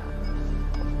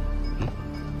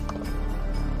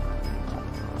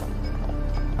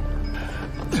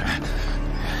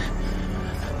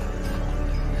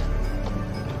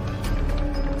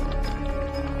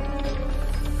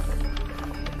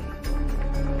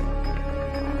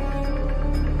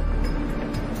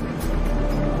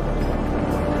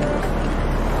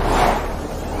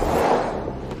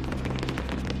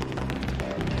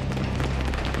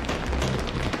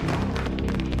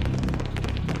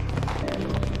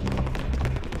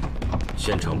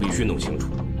现场必须弄清楚。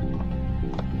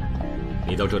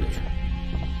你到这里去，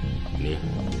你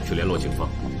去联络警方。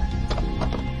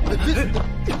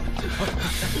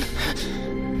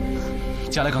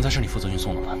佳来刚才是你负责运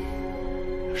送的吗？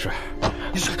是。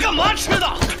你是干嘛吃的？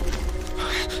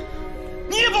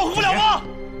你也保护不了吗？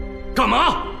干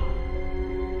嘛？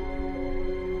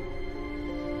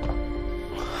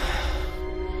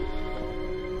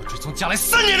我追踪佳来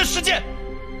3年的时间，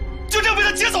就这样被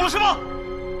他劫走了是吗？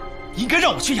应该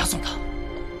让我去押送他，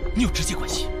你有直接关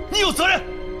系，你有责任。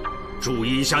注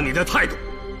意一下你的态度。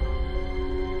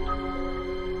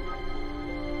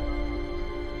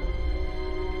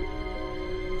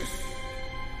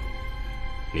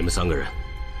你们3个人，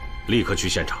立刻去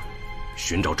现场，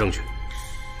寻找证据。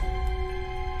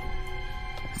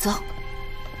走。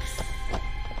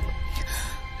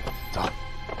走，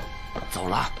走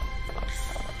了。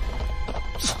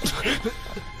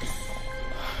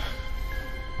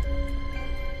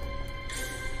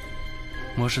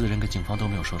模式的人跟警方都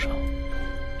没有受伤，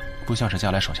不像是佳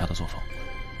来手下的作风。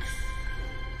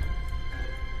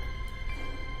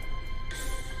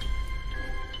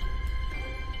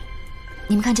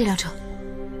你们看这辆车，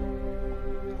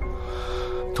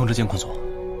通知监控所，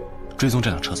追踪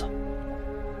这辆车子。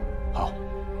好。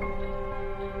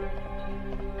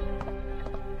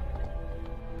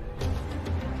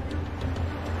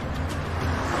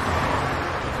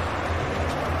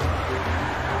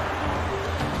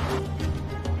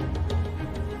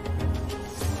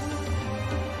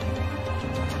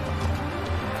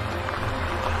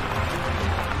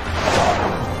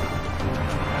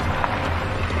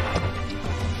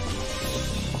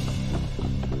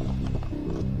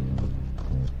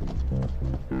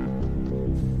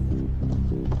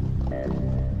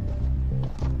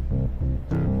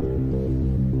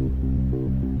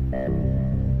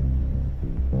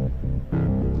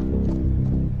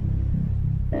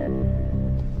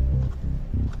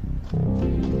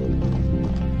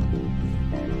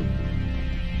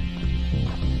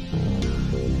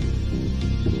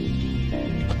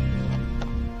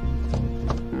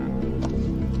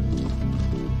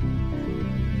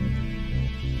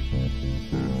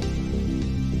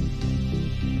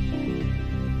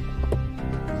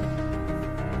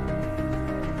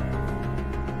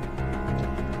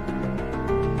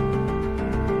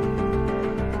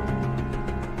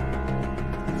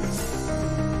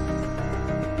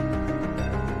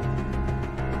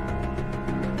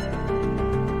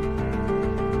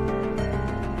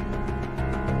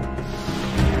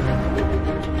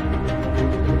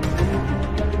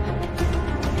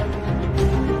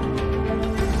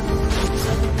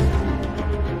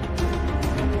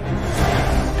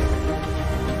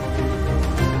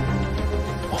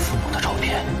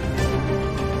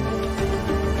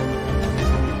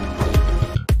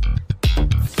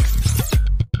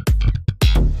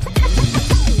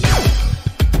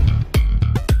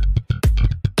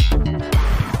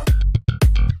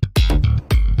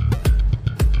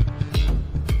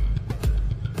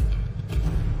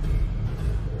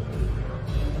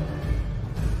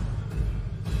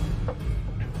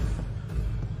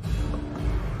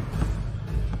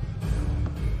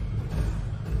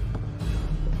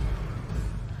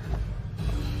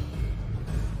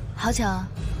好巧啊！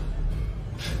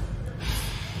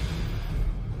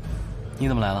你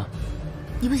怎么来了？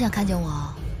你不想看见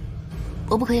我，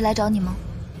我不可以来找你吗？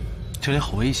这里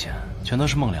好危险，全都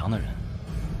是孟良的人。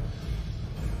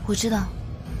我知道，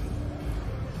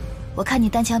我看你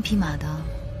单枪匹马的，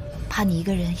怕你一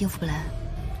个人应付不来。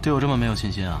对我这么没有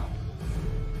信心啊？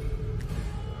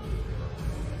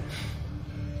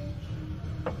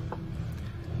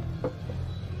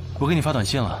我给你发短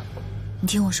信了。你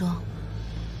听我说，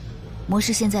模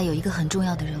式现在有一个很重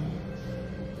要的任务，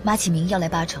马启明要来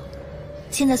巴城，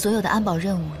现在所有的安保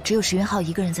任务只有石元浩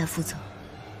一个人在负责。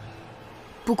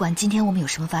不管今天我们有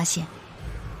什么发现，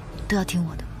都要听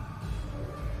我的。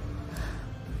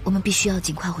我们必须要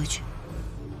尽快回去，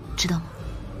知道吗？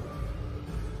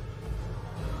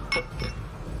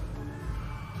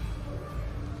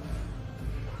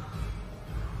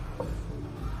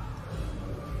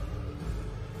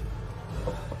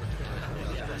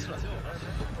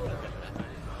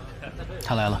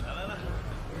他来了。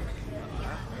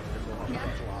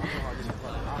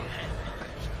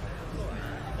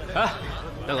哎，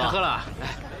大哥，喝了。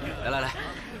来，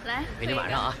来，给你满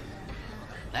上啊！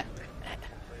来，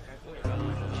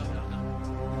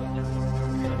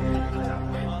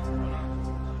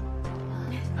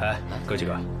哎，哥几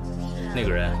个，那个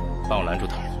人帮我拦住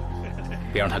他，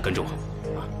别让他跟着我。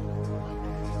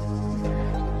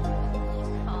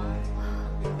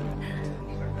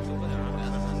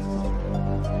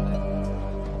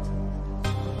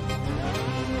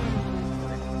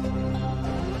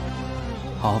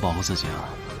 好好保护自己啊！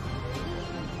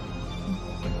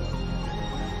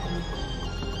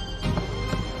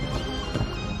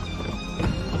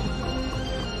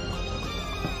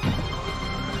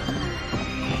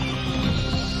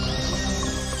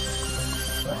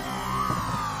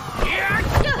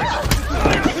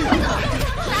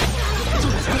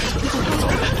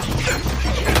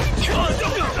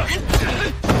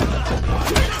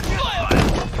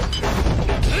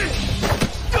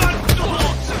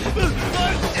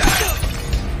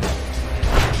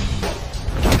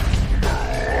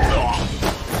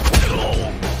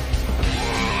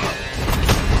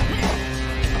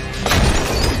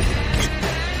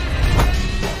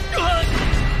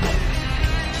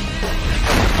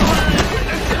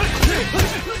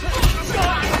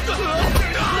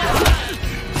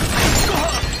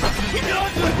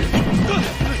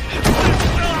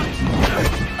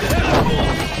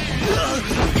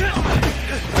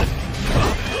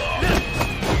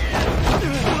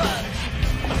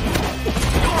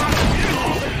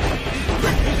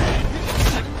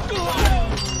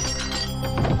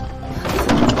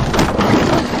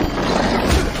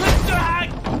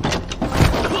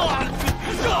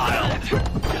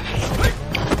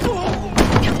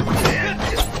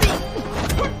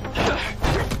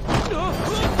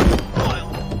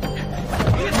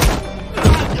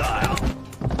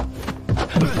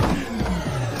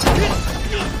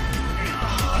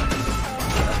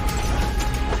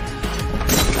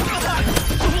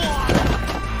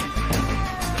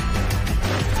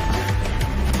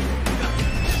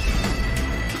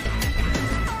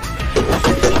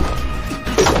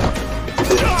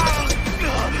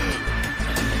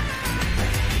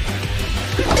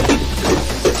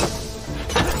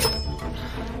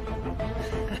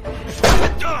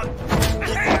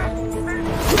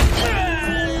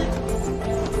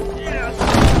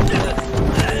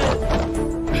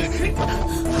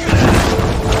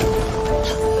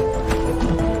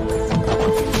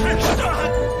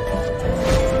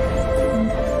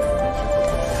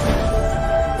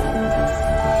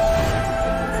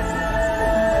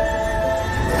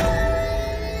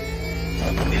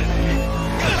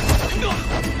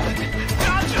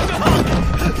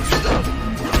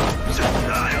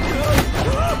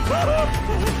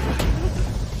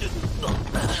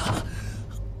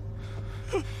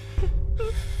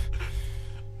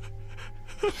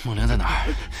孟良在哪儿？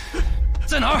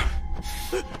在哪儿？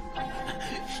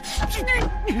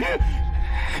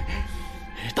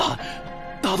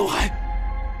大东海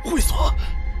会所。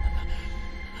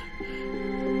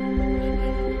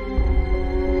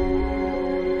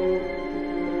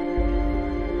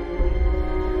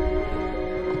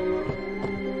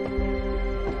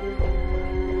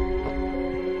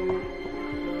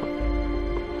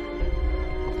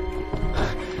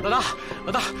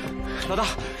老大，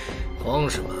慌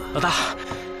什么？老大，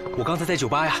我刚才在酒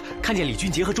吧呀，看见李俊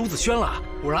杰和周子轩了，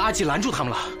我让阿季拦住他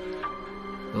们了。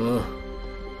嗯，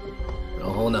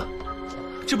然后呢？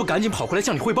这不赶紧跑回来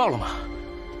向你汇报了吗？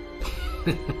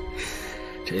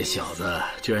这小子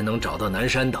居然能找到南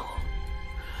山岛，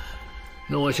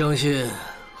那我相信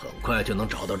很快就能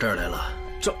找到这儿来了。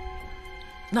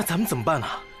那咱们怎么办呢？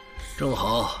正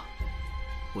好，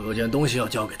我有件东西要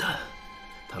交给他，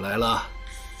他来了，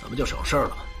咱们就省事儿了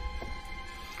嘛。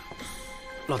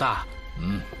老大，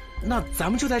那咱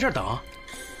们就在这儿等。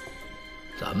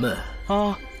咱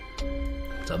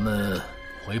们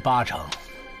回8城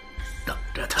等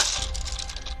着他。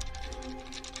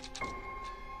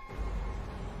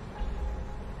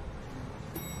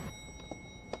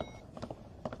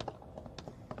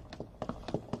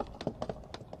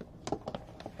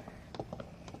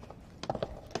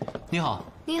你好，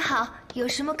您好，有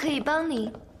什么可以帮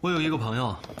您？我有一个朋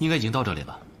友，应该已经到这里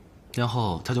了，然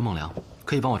后他叫孟良，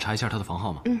可以帮我查一下他的房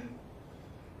号吗？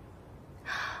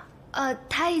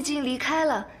他已经离开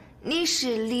了。你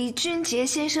是李俊杰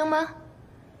先生吗？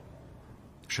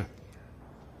是。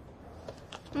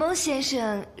孟先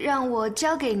生让我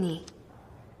交给你。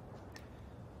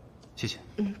谢谢。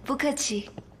不客气。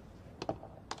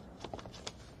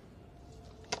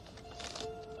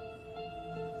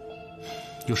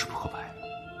又是扑克牌。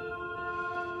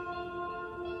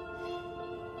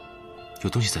有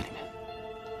东西在里面。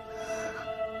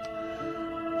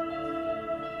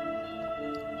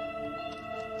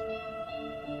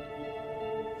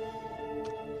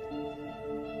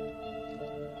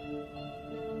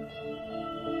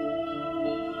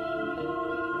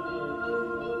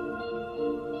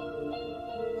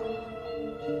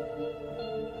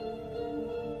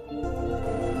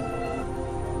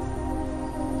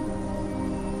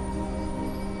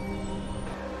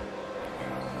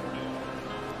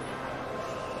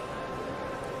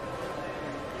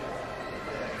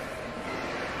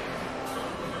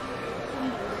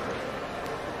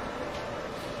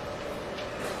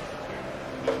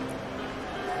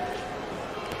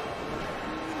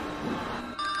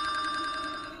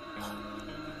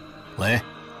喂，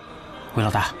魏老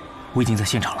大，我已经在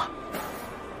现场了。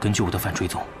根据我的反追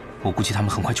踪，我估计他们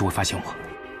很快就会发现我。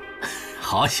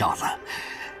好小子，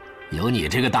有你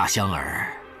这个大香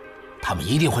儿，他们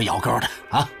一定会咬钩的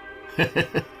啊！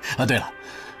啊，对了，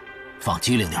放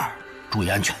机灵点，注意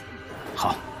安全。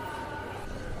好。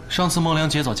上次孟良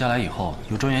劫走佳来以后，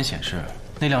有专员显示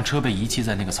那辆车被遗弃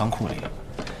在那个仓库里。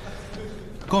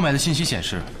购买的信息显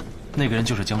示，那个人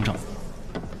就是江正。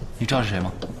你知道是谁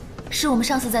吗？是我们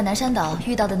上次在南山岛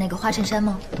遇到的那个花衬衫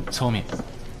吗？聪明。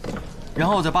然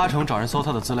后我在8城找人搜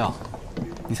他的资料，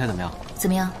你猜怎么样？怎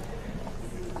么样？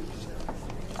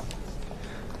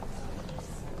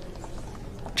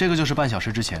这个就是半小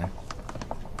时之前，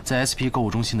在 SP 购物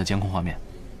中心的监控画面。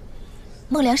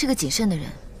孟良是个谨慎的人，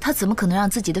他怎么可能让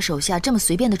自己的手下这么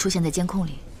随便的出现在监控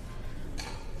里？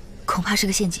恐怕是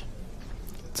个陷阱。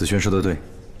子轩说的对，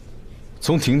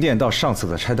从停电到上次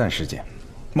的拆弹事件，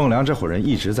孟良这伙人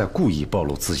一直在故意暴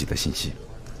露自己的信息，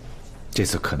这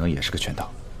次可能也是个圈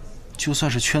套。就算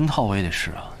是圈套，我也得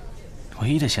试啊，唯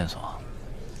一的线索。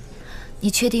你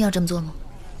确定要这么做吗？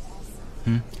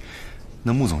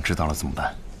那穆总知道了怎么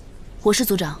办？我是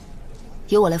组长，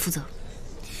由我来负责。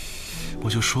我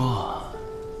就说，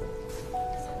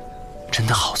真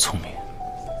的好聪明。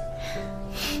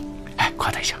哎，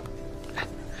夸他一下。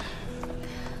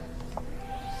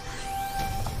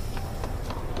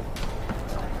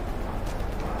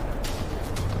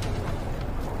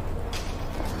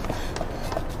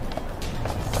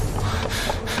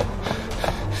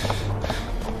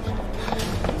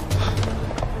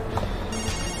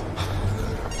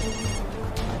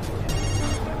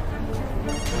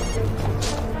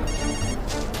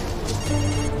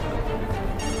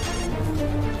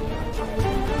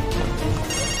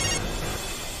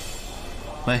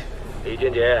喂，李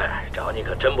俊杰，找你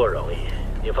可真不容易。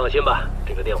你放心吧，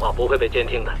这个电话不会被监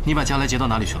听的。你把佳来接到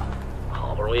哪里去了？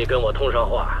好不容易跟我通上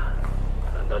话，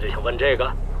难道就想问这个？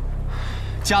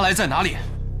佳来在哪里？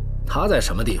他在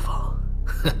什么地方？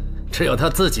哼，只有他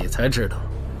自己才知道。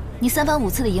你3番5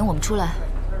次的引我们出来，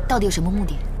到底有什么目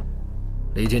的？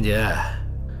李俊杰，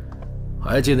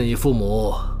还记得你父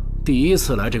母第一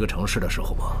次来这个城市的时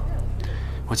候吗？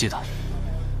我记得。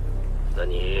那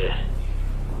你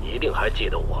一定还记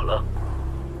得我了。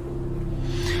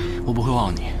我不会忘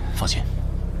了你，放心。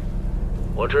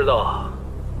我知道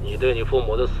你对你父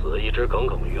母的死一直耿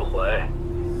耿于怀。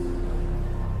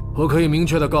我可以明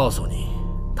确的告诉你，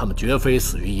他们绝非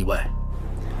死于意外。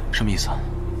什么意思？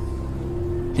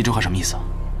你这话什么意思？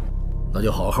那就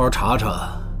好好查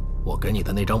查我给你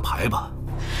的那张牌吧。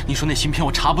你说那芯片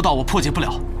我查不到，我破解不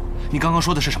了，你刚刚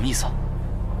说的是什么意思？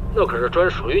那可是专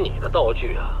属于你的道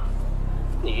具啊，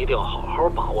你一定要好好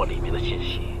把握里面的信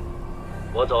息。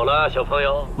我走了，小朋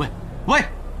友。喂，喂！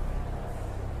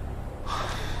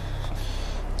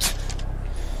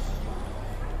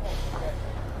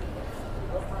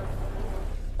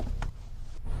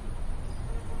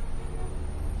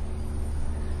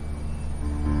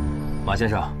马先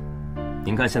生，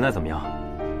您看现在怎么样？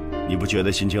你不觉得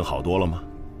心情好多了吗？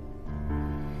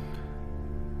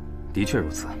的确如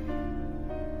此。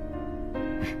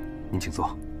您请坐。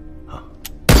啊。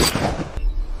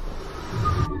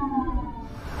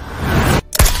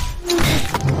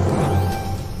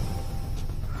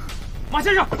马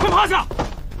先生，快趴下！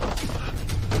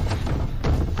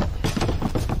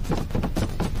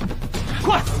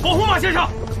快保护马先生！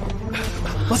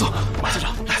马总，马先生，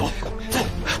走走。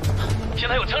现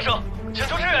在有枪声，请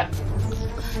求支援。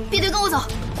必队跟我走。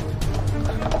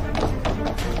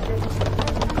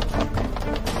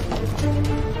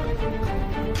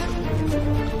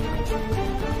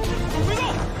别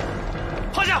动！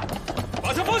趴下，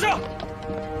把枪放下，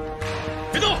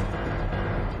别动！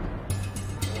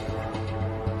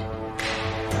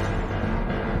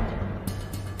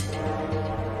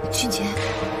俊杰。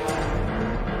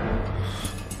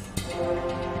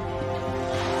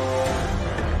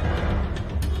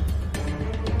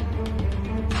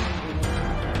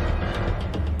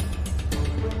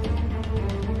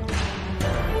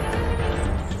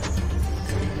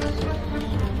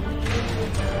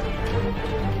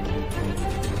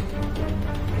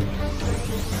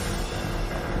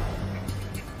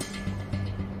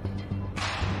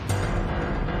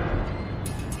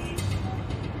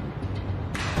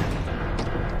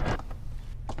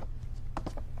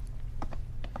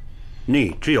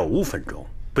你只有5分钟，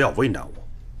不要为难我。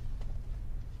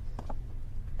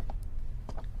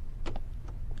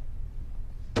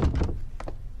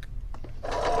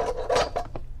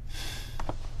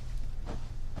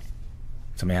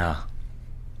怎么样？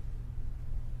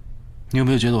你有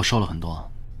没有觉得我瘦了很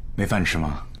多？没饭吃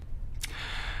吗？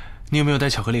你有没有带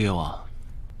巧克力给我？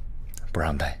不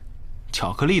让带，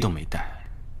巧克力都没带。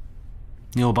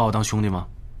你有把我当兄弟吗？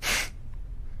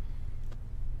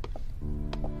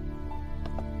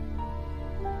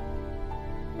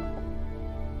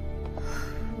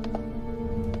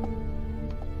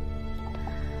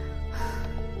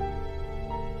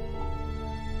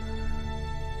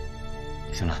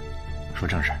行了，说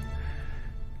正事儿。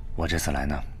我这次来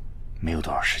呢，没有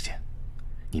多少时间，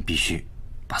你必须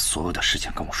把所有的事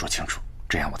情跟我说清楚，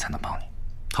这样我才能帮你。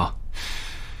好，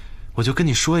我就跟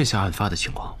你说一下案发的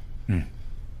情况。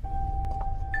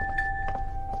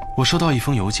我收到一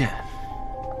封邮件，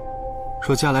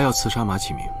说佳来要刺杀马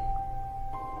启明，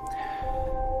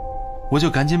我就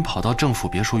赶紧跑到政府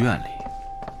别墅院里。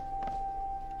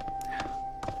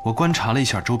我观察了一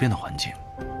下周边的环境，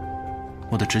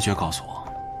我的直觉告诉我，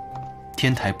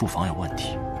天台布防有问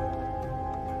题。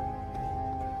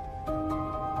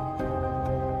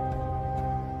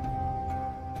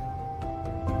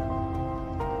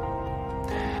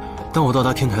当我到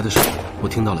达天台的时候，我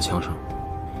听到了枪声。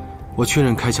我确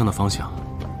认开枪的方向，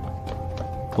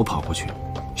我跑过去，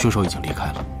凶手已经离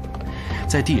开了。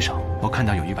在地上，我看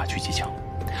到有一把狙击枪，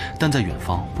但在远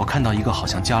方，我看到一个好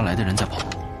像佳来的人在跑。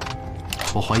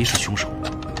我怀疑是凶手，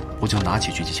我就拿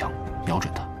起狙击枪瞄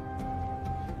准他，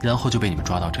然后就被你们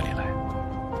抓到这里来。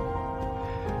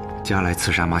佳来刺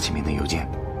杀马启明的邮件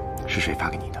是谁发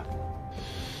给你的？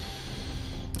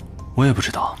我也不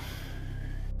知道。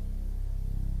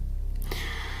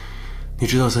你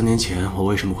知道3年前我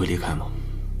为什么会离开吗？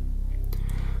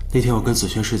那天我跟子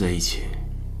轩睡在一起，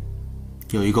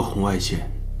有一个红外线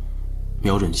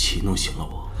瞄准器弄醒了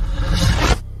我，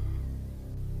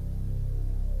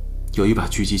有一把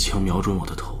狙击枪瞄准我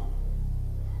的头，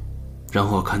然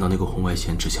后我看到那个红外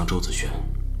线指向周子轩，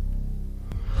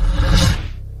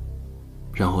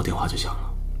然后电话就响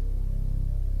了，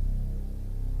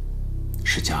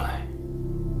是佳来。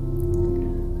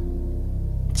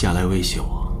佳来威胁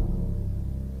我，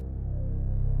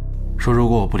说如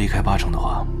果我不离开8城的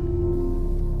话，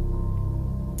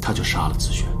他就杀了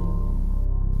子轩。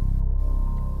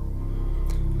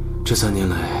这3年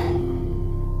来，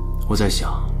我在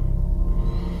想，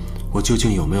我究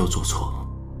竟有没有做错？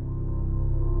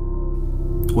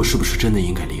我是不是真的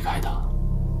应该离开他？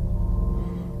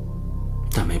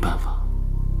但没办法，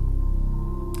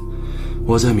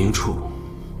我在明处，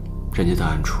人家在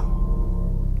暗处，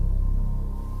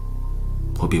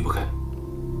我避不开。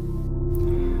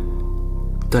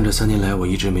但这3年来，我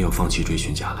一直没有放弃追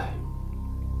寻佳来，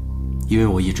因为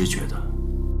我一直觉得，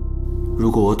如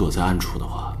果我躲在暗处的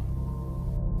话，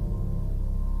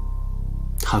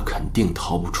他肯定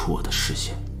逃不出我的视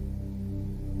线。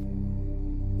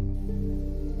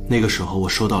那个时候，我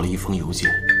收到了一封邮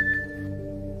件，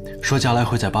说佳来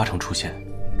会在8城出现，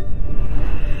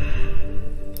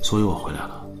所以我回来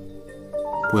了。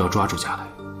我要抓住佳来，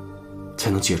才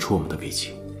能解除我们的危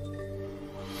机。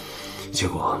结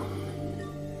果，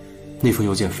那封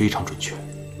邮件非常准确，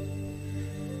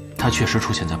他确实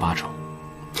出现在8城。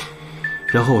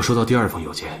然后我收到第2封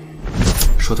邮件，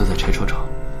说他在拆车厂，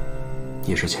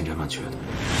也是千真万确的。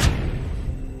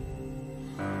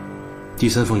第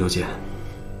3封邮件，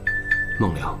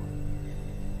孟良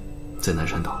在南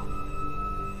山岛，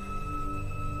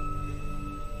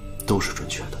都是准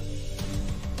确的。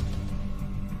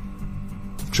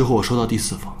之后我收到第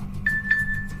4封，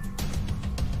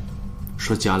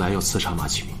说佳来要刺杀马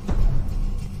启明，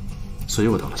所以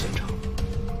我到了现场。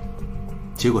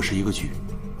结果是一个局，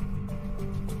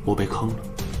我被坑了。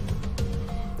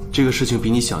这个事情比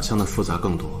你想象的复杂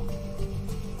更多，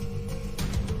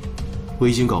我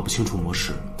已经搞不清楚模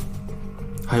式，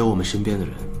还有我们身边的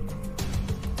人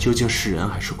究竟是人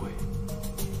还是鬼。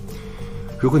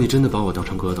如果你真的把我当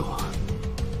成哥的话，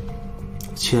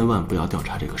千万不要调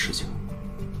查这个事情，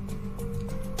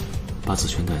把子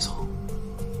轩带走。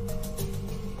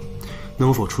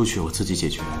能否出去我自己解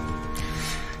决。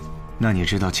那你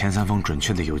知道前3封准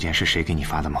确的邮件是谁给你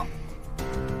发的吗？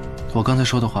我刚才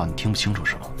说的话你听不清楚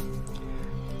是吗？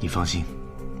你放心，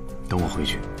等我回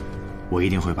去，我一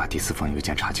定会把第4封邮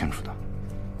件查清楚的，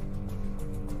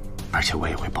而且我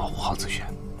也会保护好子轩。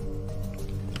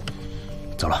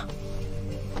走了。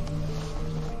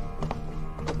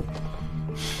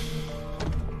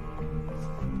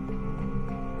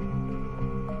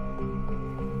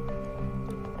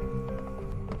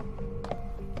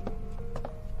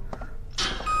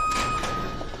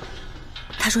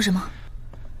说什么？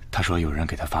他说有人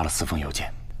给他发了4封邮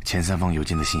件，前3封邮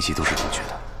件的信息都是正确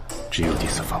的，只有第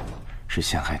4封是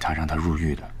陷害他让他入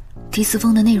狱的。第4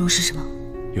封的内容是什么？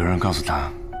有人告诉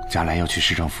他，加莱要去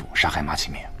市政府杀害马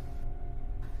启明。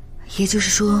也就是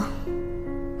说，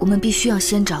我们必须要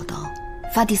先找到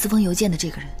发第4封邮件的这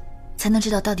个人，才能知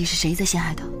道到底是谁在陷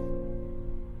害他。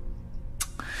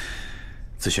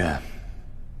子轩，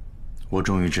我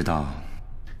终于知道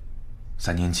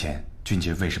3年前俊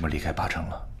杰为什么离开八城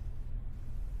了。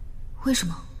为什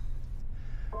么？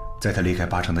在他离开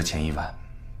八城的前一晚，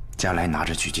加莱拿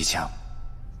着狙击枪，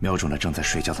瞄准了正在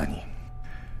睡觉的你。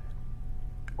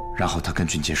然后他跟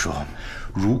俊杰说，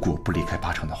如果不离开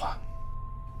八城的话，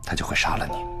他就会杀了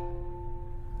你。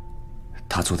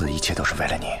他做的一切都是为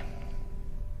了你。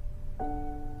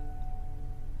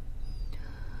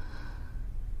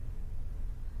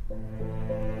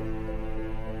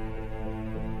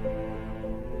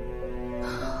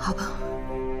好吧，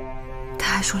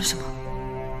他还说了什么？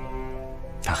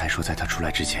他还说，在他出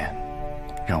来之前，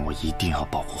让我一定要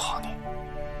保护好你，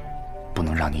不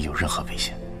能让你有任何危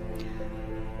险。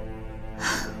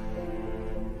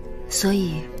所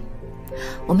以，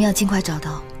我们要尽快找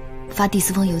到发第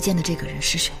4封邮件的这个人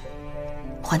是谁，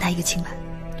还他一个清白。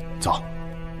走。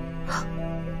好。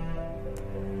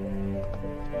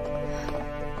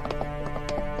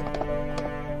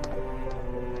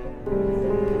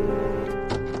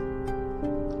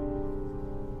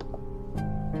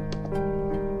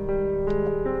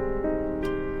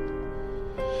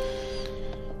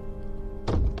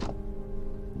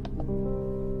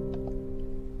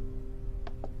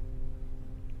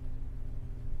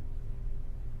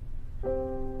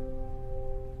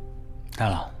来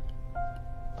了。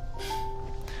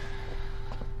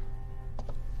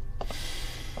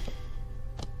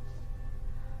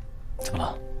怎么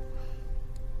了？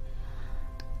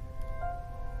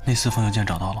那4封邮件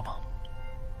找到了吗？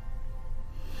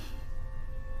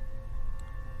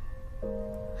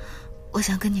我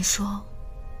想跟你说，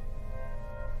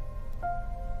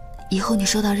以后你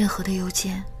收到任何的邮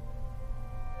件，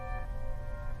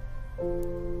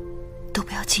都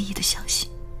不要轻易的相信。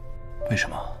为什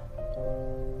么？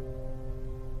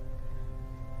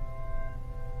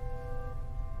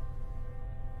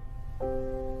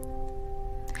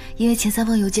因为前3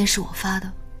封邮件是我发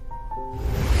的。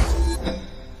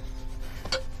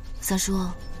三叔，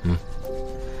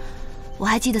我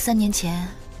还记得3年前，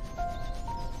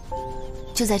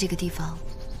就在这个地方，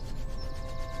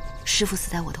师父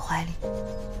死在我的怀里。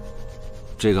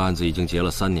这个案子已经结了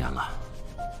3年了，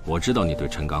我知道你对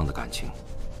陈刚的感情，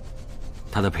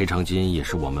他的赔偿金也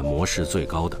是我们模式最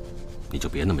高的，你就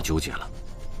别那么纠结了。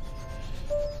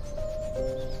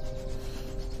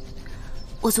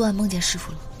我昨晚梦见师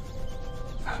父了。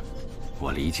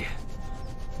我理解。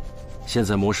现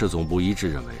在模式总部一致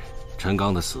认为，陈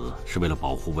刚的死是为了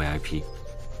保护 VIP。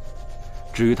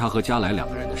至于他和加莱2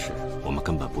个人的事，我们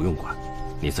根本不用管，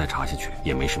你再查下去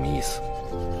也没什么意思。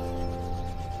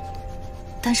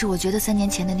但是我觉得3年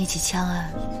前的那起枪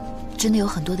案，真的有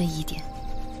很多的疑点。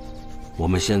我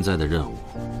们现在的任务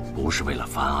不是为了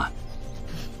翻案。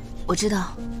我知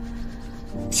道，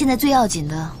现在最要紧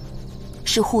的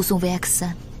是护送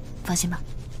VX3，放心吧。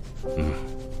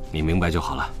你明白就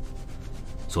好了。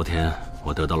昨天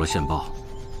我得到了线报，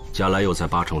加莱又在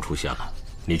八城出现了，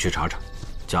你去查查，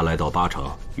加莱到八城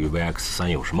与 VX3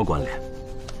有什么关联？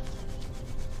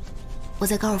我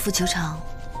在高尔夫球场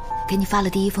给你发了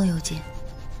第1封邮件。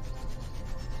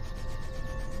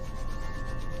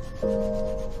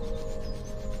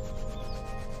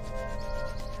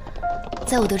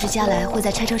在我得知加莱会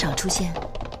在拆车厂出现，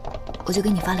我就给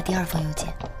你发了第2封邮件。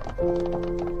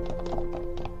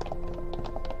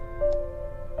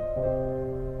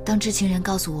当知情人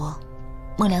告诉我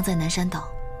孟良在南山岛，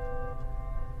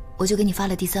我就给你发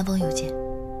了第3封邮件。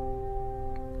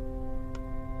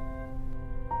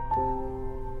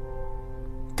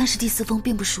但是第4封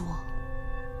并不是我。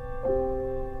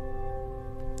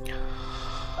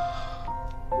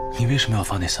你为什么要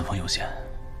发那3封邮件？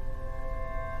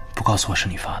不告诉我是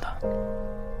你发的？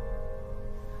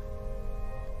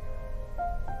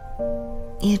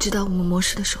你也知道我们模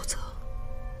式的守则，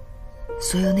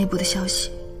所有内部的消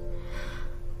息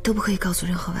都不可以告诉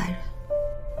任何外人，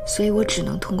所以我只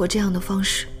能通过这样的方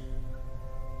式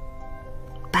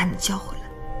把你叫回来。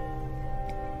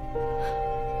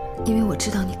因为我知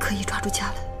道你可以抓住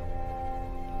加莱，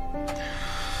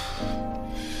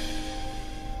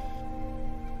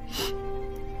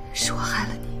是我害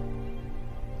了你，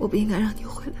我不应该让你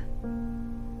回来。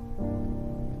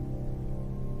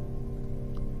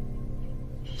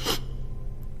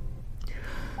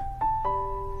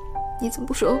你怎么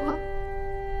不说话？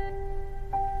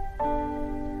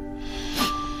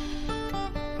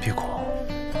别哭。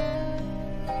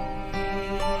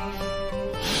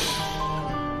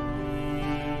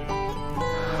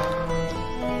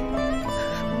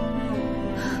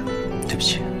对不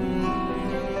起。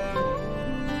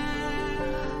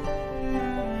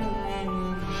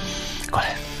过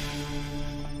来。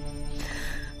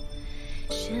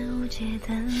是无解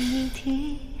的谜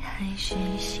题，还是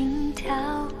心跳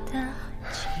的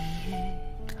际遇？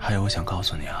还有，我想告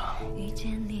诉你啊，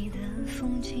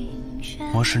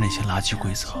模式那些垃圾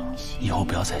规则，以后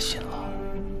不要再信了。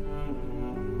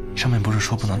上面不是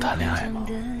说不能谈恋爱吗？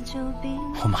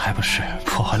我们还不是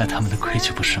破坏了他们的规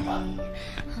矩，不是吗？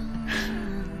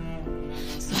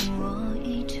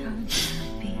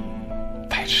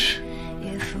白痴。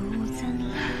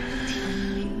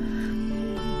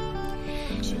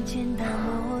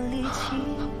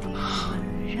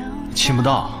亲不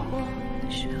到。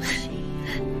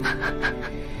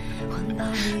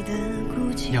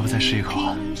要不再试一口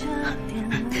啊？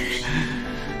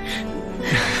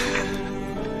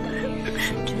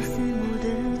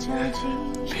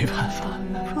没办法。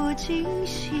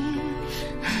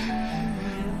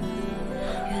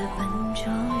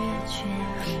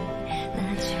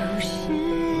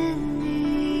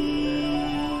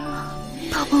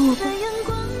抱抱我吧。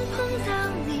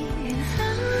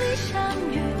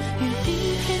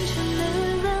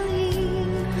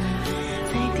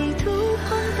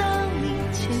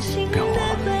不要我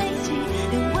了。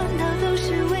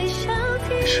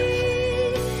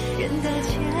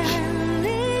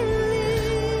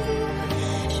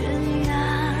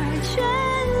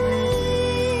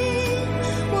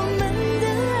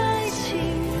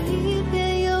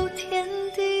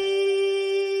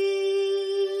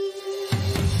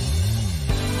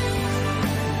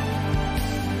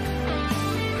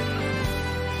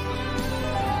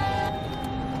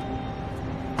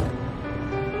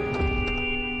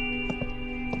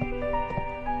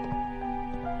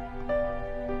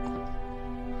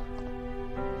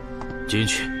进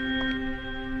去。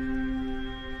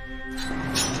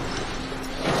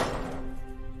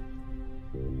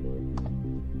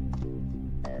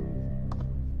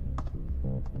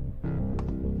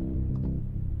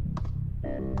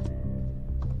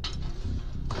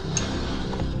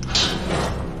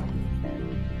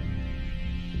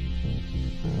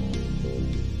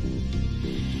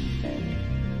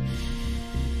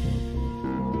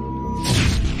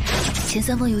前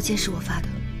3封邮件是我发的，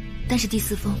但是第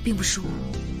4封并不是我。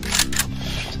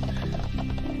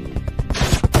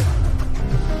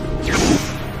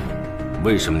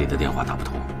为什么你的电话打不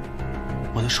通？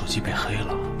我的手机被黑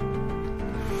了。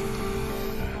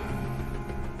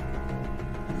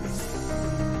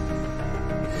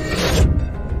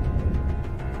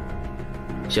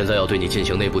现在要对你进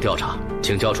行内部调查，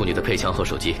请交出你的配枪和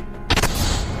手机。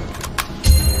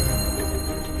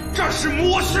这是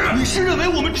模式！你是认为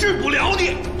我们治不了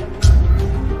你？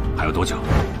还有多久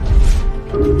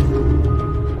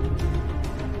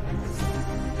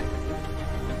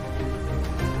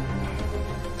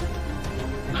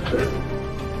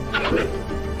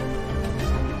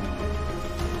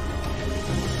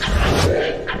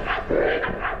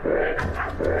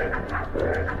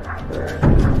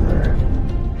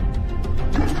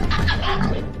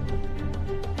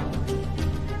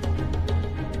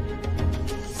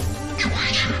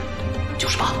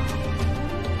？98。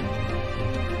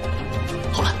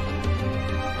好了，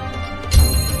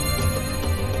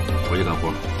回去干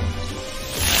活。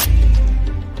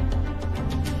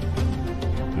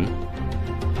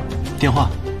电话。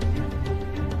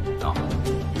啊，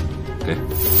给。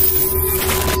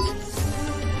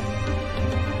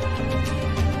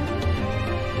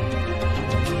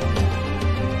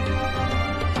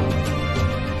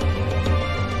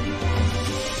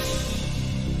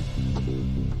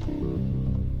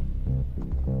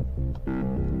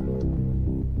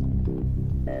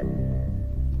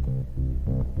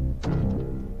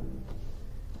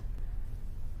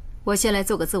我先来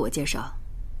做个自我介绍。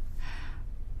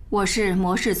我是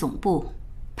模式总部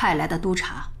派来的督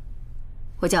察，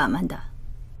我叫阿曼达。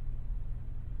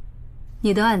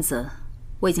你的案子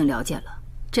我已经了解了，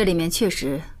这里面确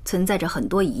实存在着很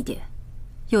多疑点，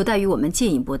有待于我们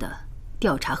进一步的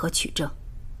调查和取证。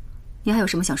你还有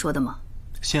什么想说的吗？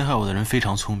陷害我的人非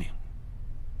常聪明，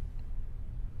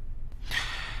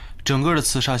整个的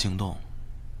刺杀行动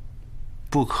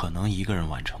不可能一个人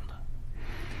完成的，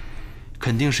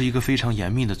肯定是一个非常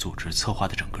严密的组织策划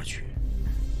的整个局。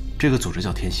这个组织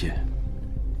叫天蝎，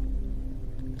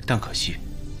但可惜，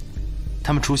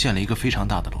他们出现了一个非常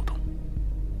大的漏洞。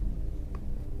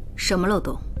什么漏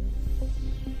洞？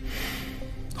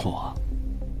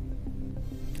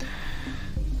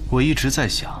我一直在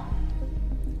想，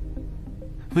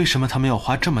为什么他们要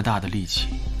花这么大的力气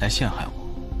来陷害我？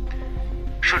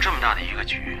设这么大的一个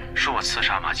局，说我刺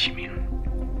杀马启明。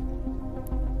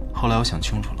后来我想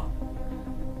清楚了，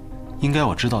应该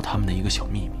我知道他们的一个小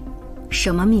秘密。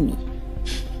什么秘密？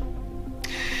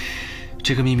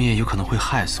这个秘密有可能会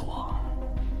害死我，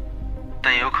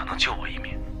但也有可能救我一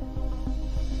命。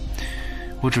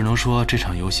我只能说，这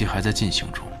场游戏还在进行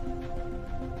中，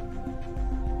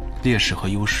劣势和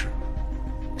优势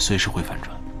随时会反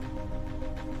转。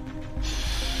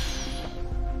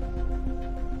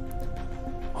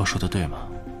我说的对吗？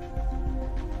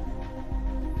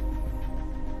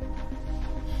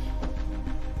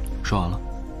说完了。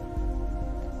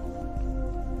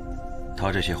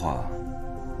他这些话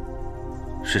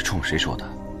是冲谁说的？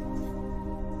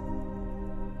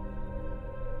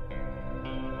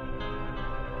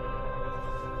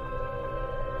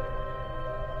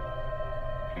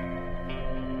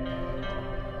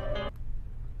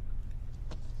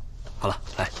好了，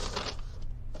来。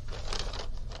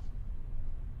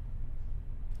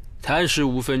谈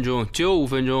15分钟，就5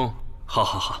分钟。好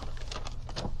好好。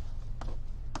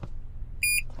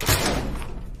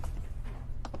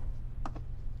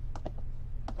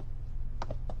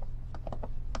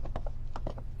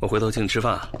我回头请你吃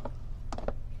饭啊。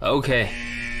OK。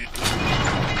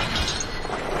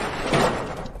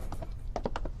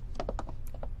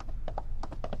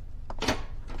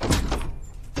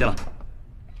进来。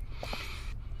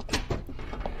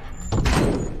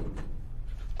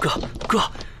哥，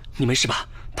你没事吧？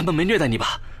他们没虐待你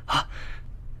吧？啊，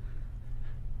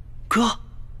哥，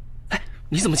哎，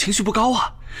你怎么情绪不高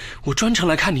啊？我专程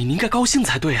来看你，你应该高兴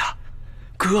才对啊。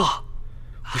哥，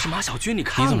我是马小军，你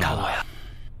看看我呀。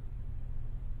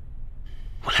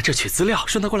我来这取资料，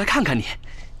顺道过来看看你。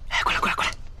哎，过来。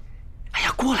哎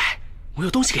呀，过来，我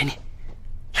有东西给你。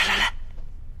来。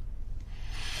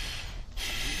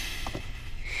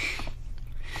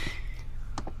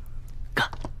哥，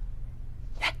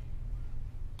哎，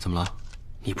怎么了？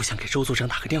你不想给周组长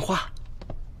打个电话？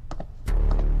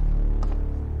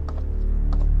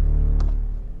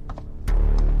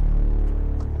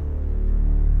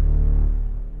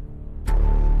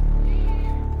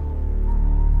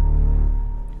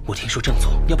我听说郑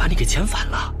总要把你给遣返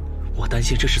了，我担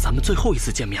心这是咱们最后一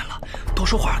次见面了。多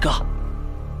说会儿，哥。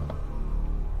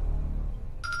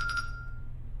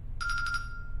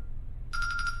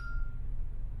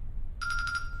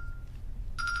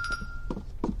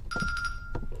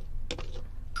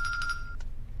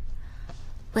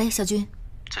喂，小军。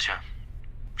子轩，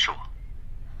是我。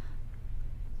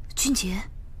俊杰，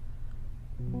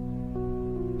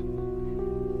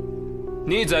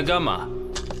你在干嘛？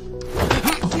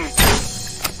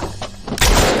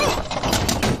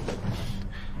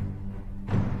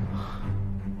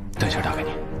等一下打给你。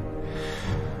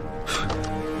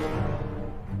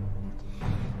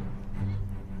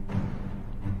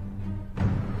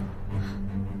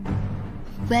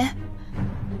喂。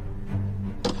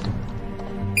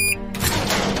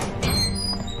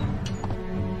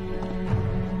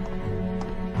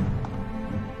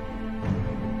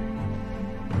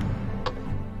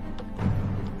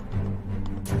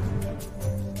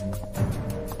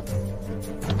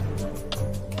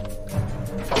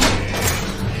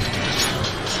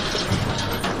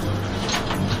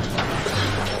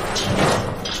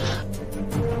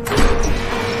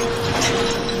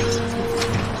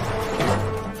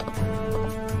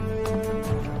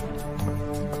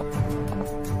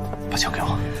把枪给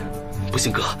我！不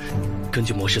行，哥，根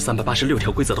据模式386条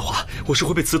规则的话，我是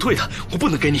会被辞退的，我不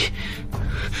能给你。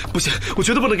不行，我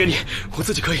绝对不能给你，我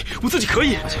自己可以。把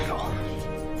枪给我！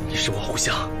你是我偶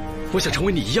像，我想成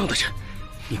为你一样的人。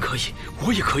你可以，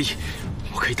我也可以，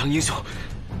我可以当英雄。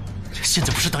现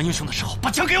在不是当英雄的时候，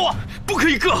把枪给我！不可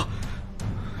以，哥！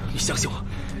你相信我，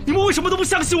你们为什么都不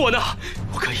相信我呢？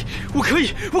我可以！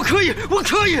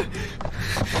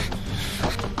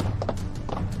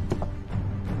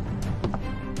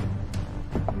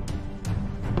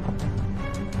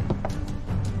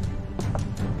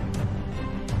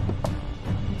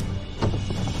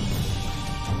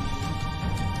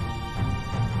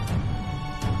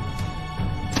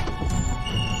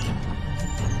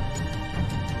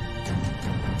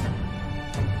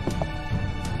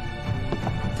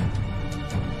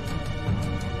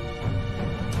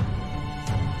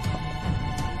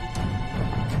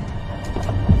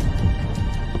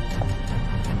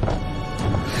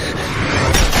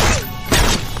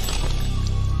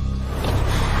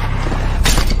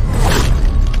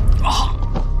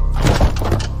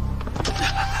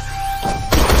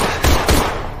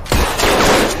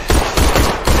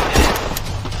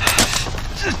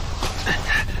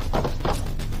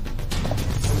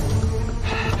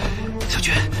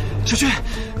世勋。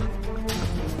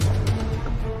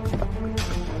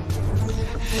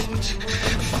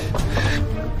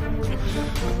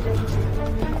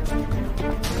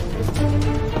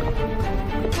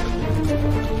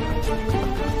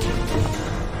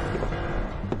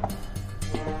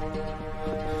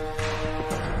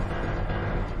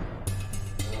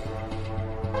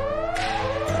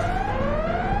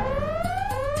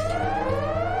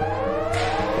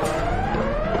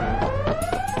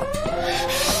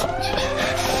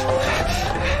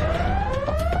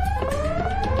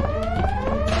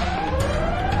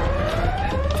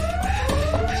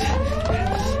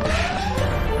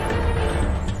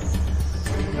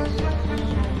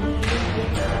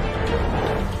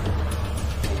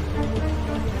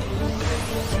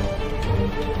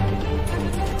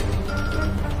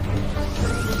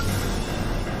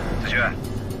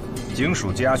 警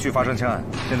署接押区发生枪案，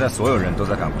现在所有人都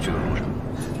在赶过去的路上。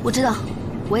我知道，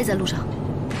我也在路上。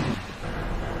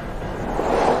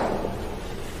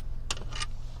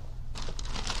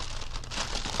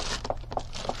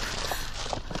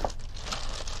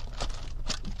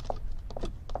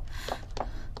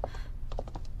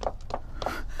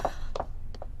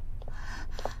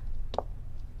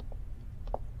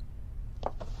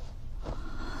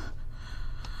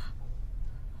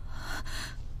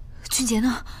俊杰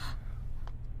呢？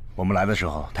 我们来的时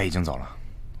候，他已经走了。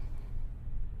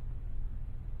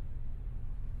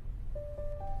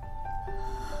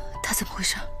他怎么回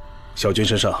事？小军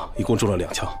身上一共中了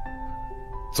2枪，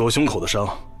左胸口的伤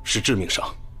是致命伤。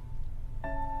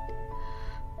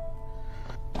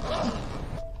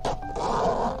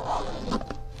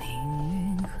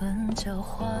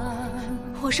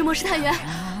我是末世探员。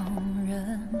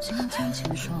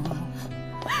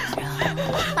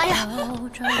哎呀，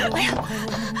哎呀！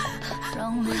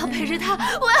 我要陪着他，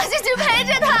我要继续陪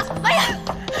着他。哎呀，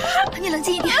你冷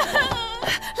静一点，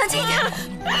冷静一点。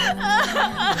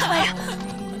哎呀，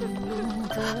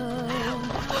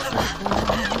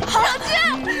好，小军，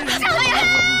小军，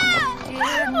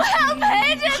我要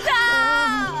陪着他。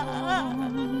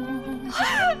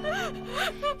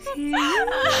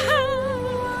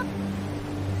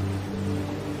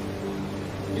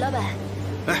老板，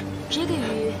哎，这个鱼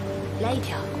来1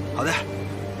条。好的。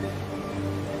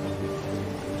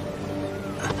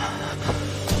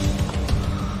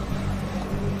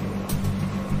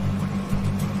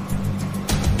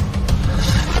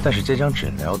 但是这张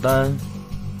诊疗单，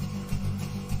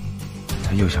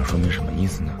他又想说明什么意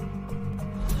思呢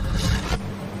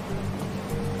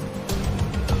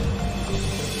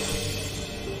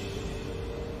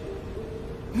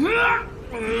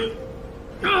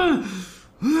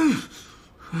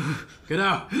？Get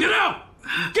out! Get out!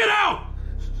 Get out!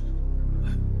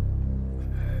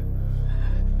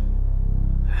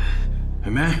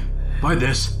 Hey man, buy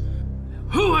this.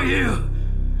 Who are you?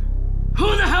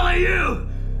 Who the hell are you?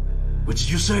 What did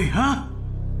you say, huh?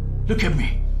 Look at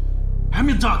me. I'm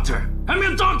your doctor. I'm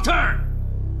your doctor.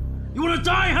 You wanna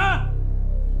die, huh?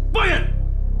 Buy it.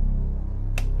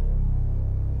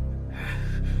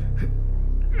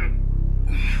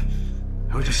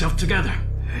 Hold yourself together.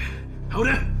 Hold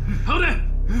it. Hold it.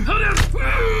 Hold it.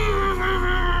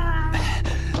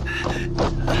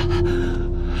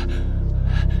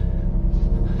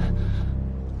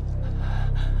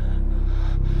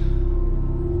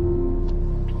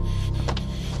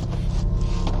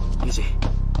 Easy.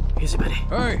 Easy, buddy.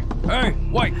 Hey, hey,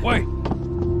 wait.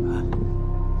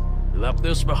 You left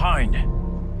this behind.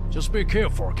 Just be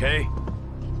careful, okay?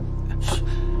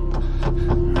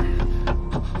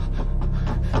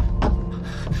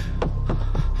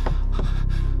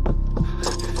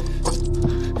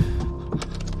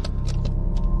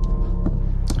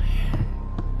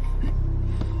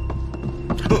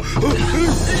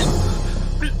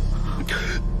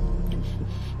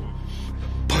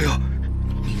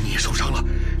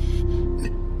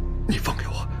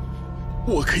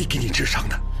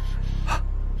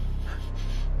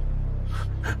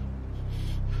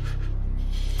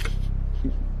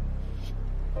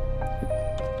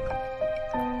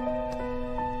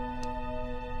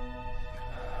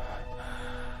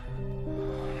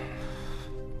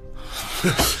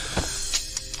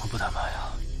我不坦白呀，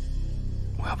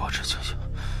我要保持清醒。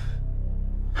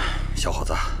小伙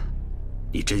子，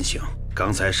你真行！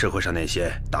刚才社会上那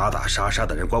些打打杀杀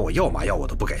的人，管我要麻药我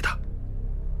都不给他。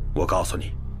我告诉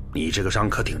你，你这个伤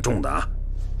可挺重的啊！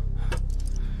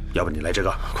要不你来这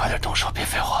个？快点动手，别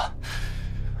废话。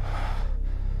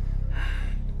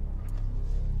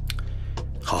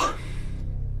好，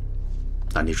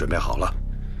那你准备好了，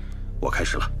我开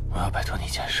始了。我要拜托你一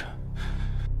件事。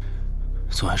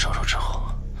 做完手术之后，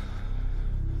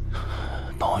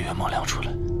帮我约莫亮出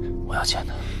来，我我要见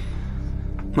他。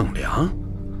孟良？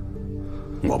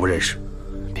我不认识。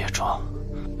别装，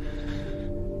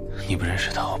你不认识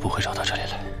他，我不会找到这里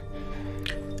来。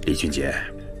李俊杰，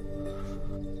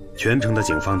全城的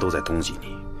警方都在通缉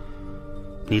你，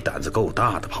你胆子够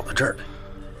大的，跑到这儿来。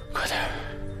快点！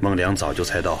孟良早就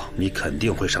猜到你肯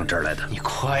定会上这儿来的。你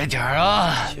快点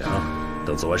啊！行，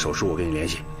等做完手术我跟你联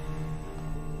系。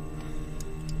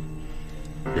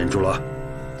忍住了。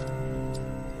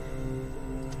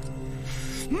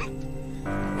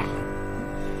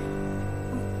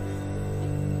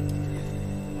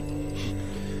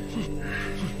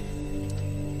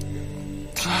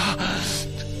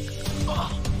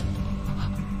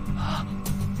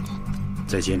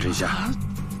再坚持一下。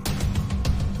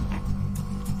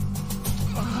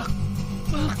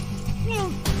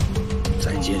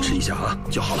再坚持一下啊，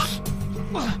就好了。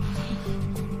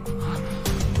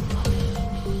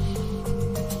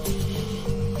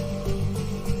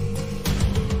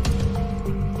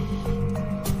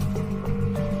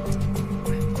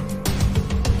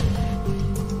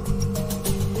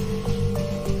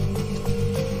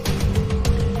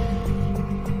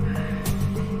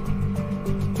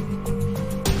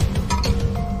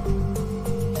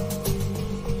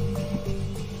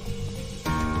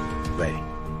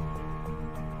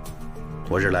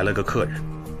我这来了个客人，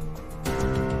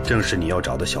正是你要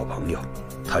找的小朋友，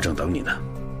他正等你呢。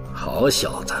好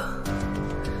小子，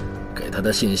给他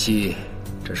的信息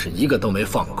真是一个都没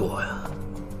放过呀。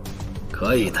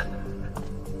可以的，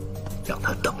让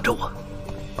他等着我。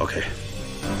OK。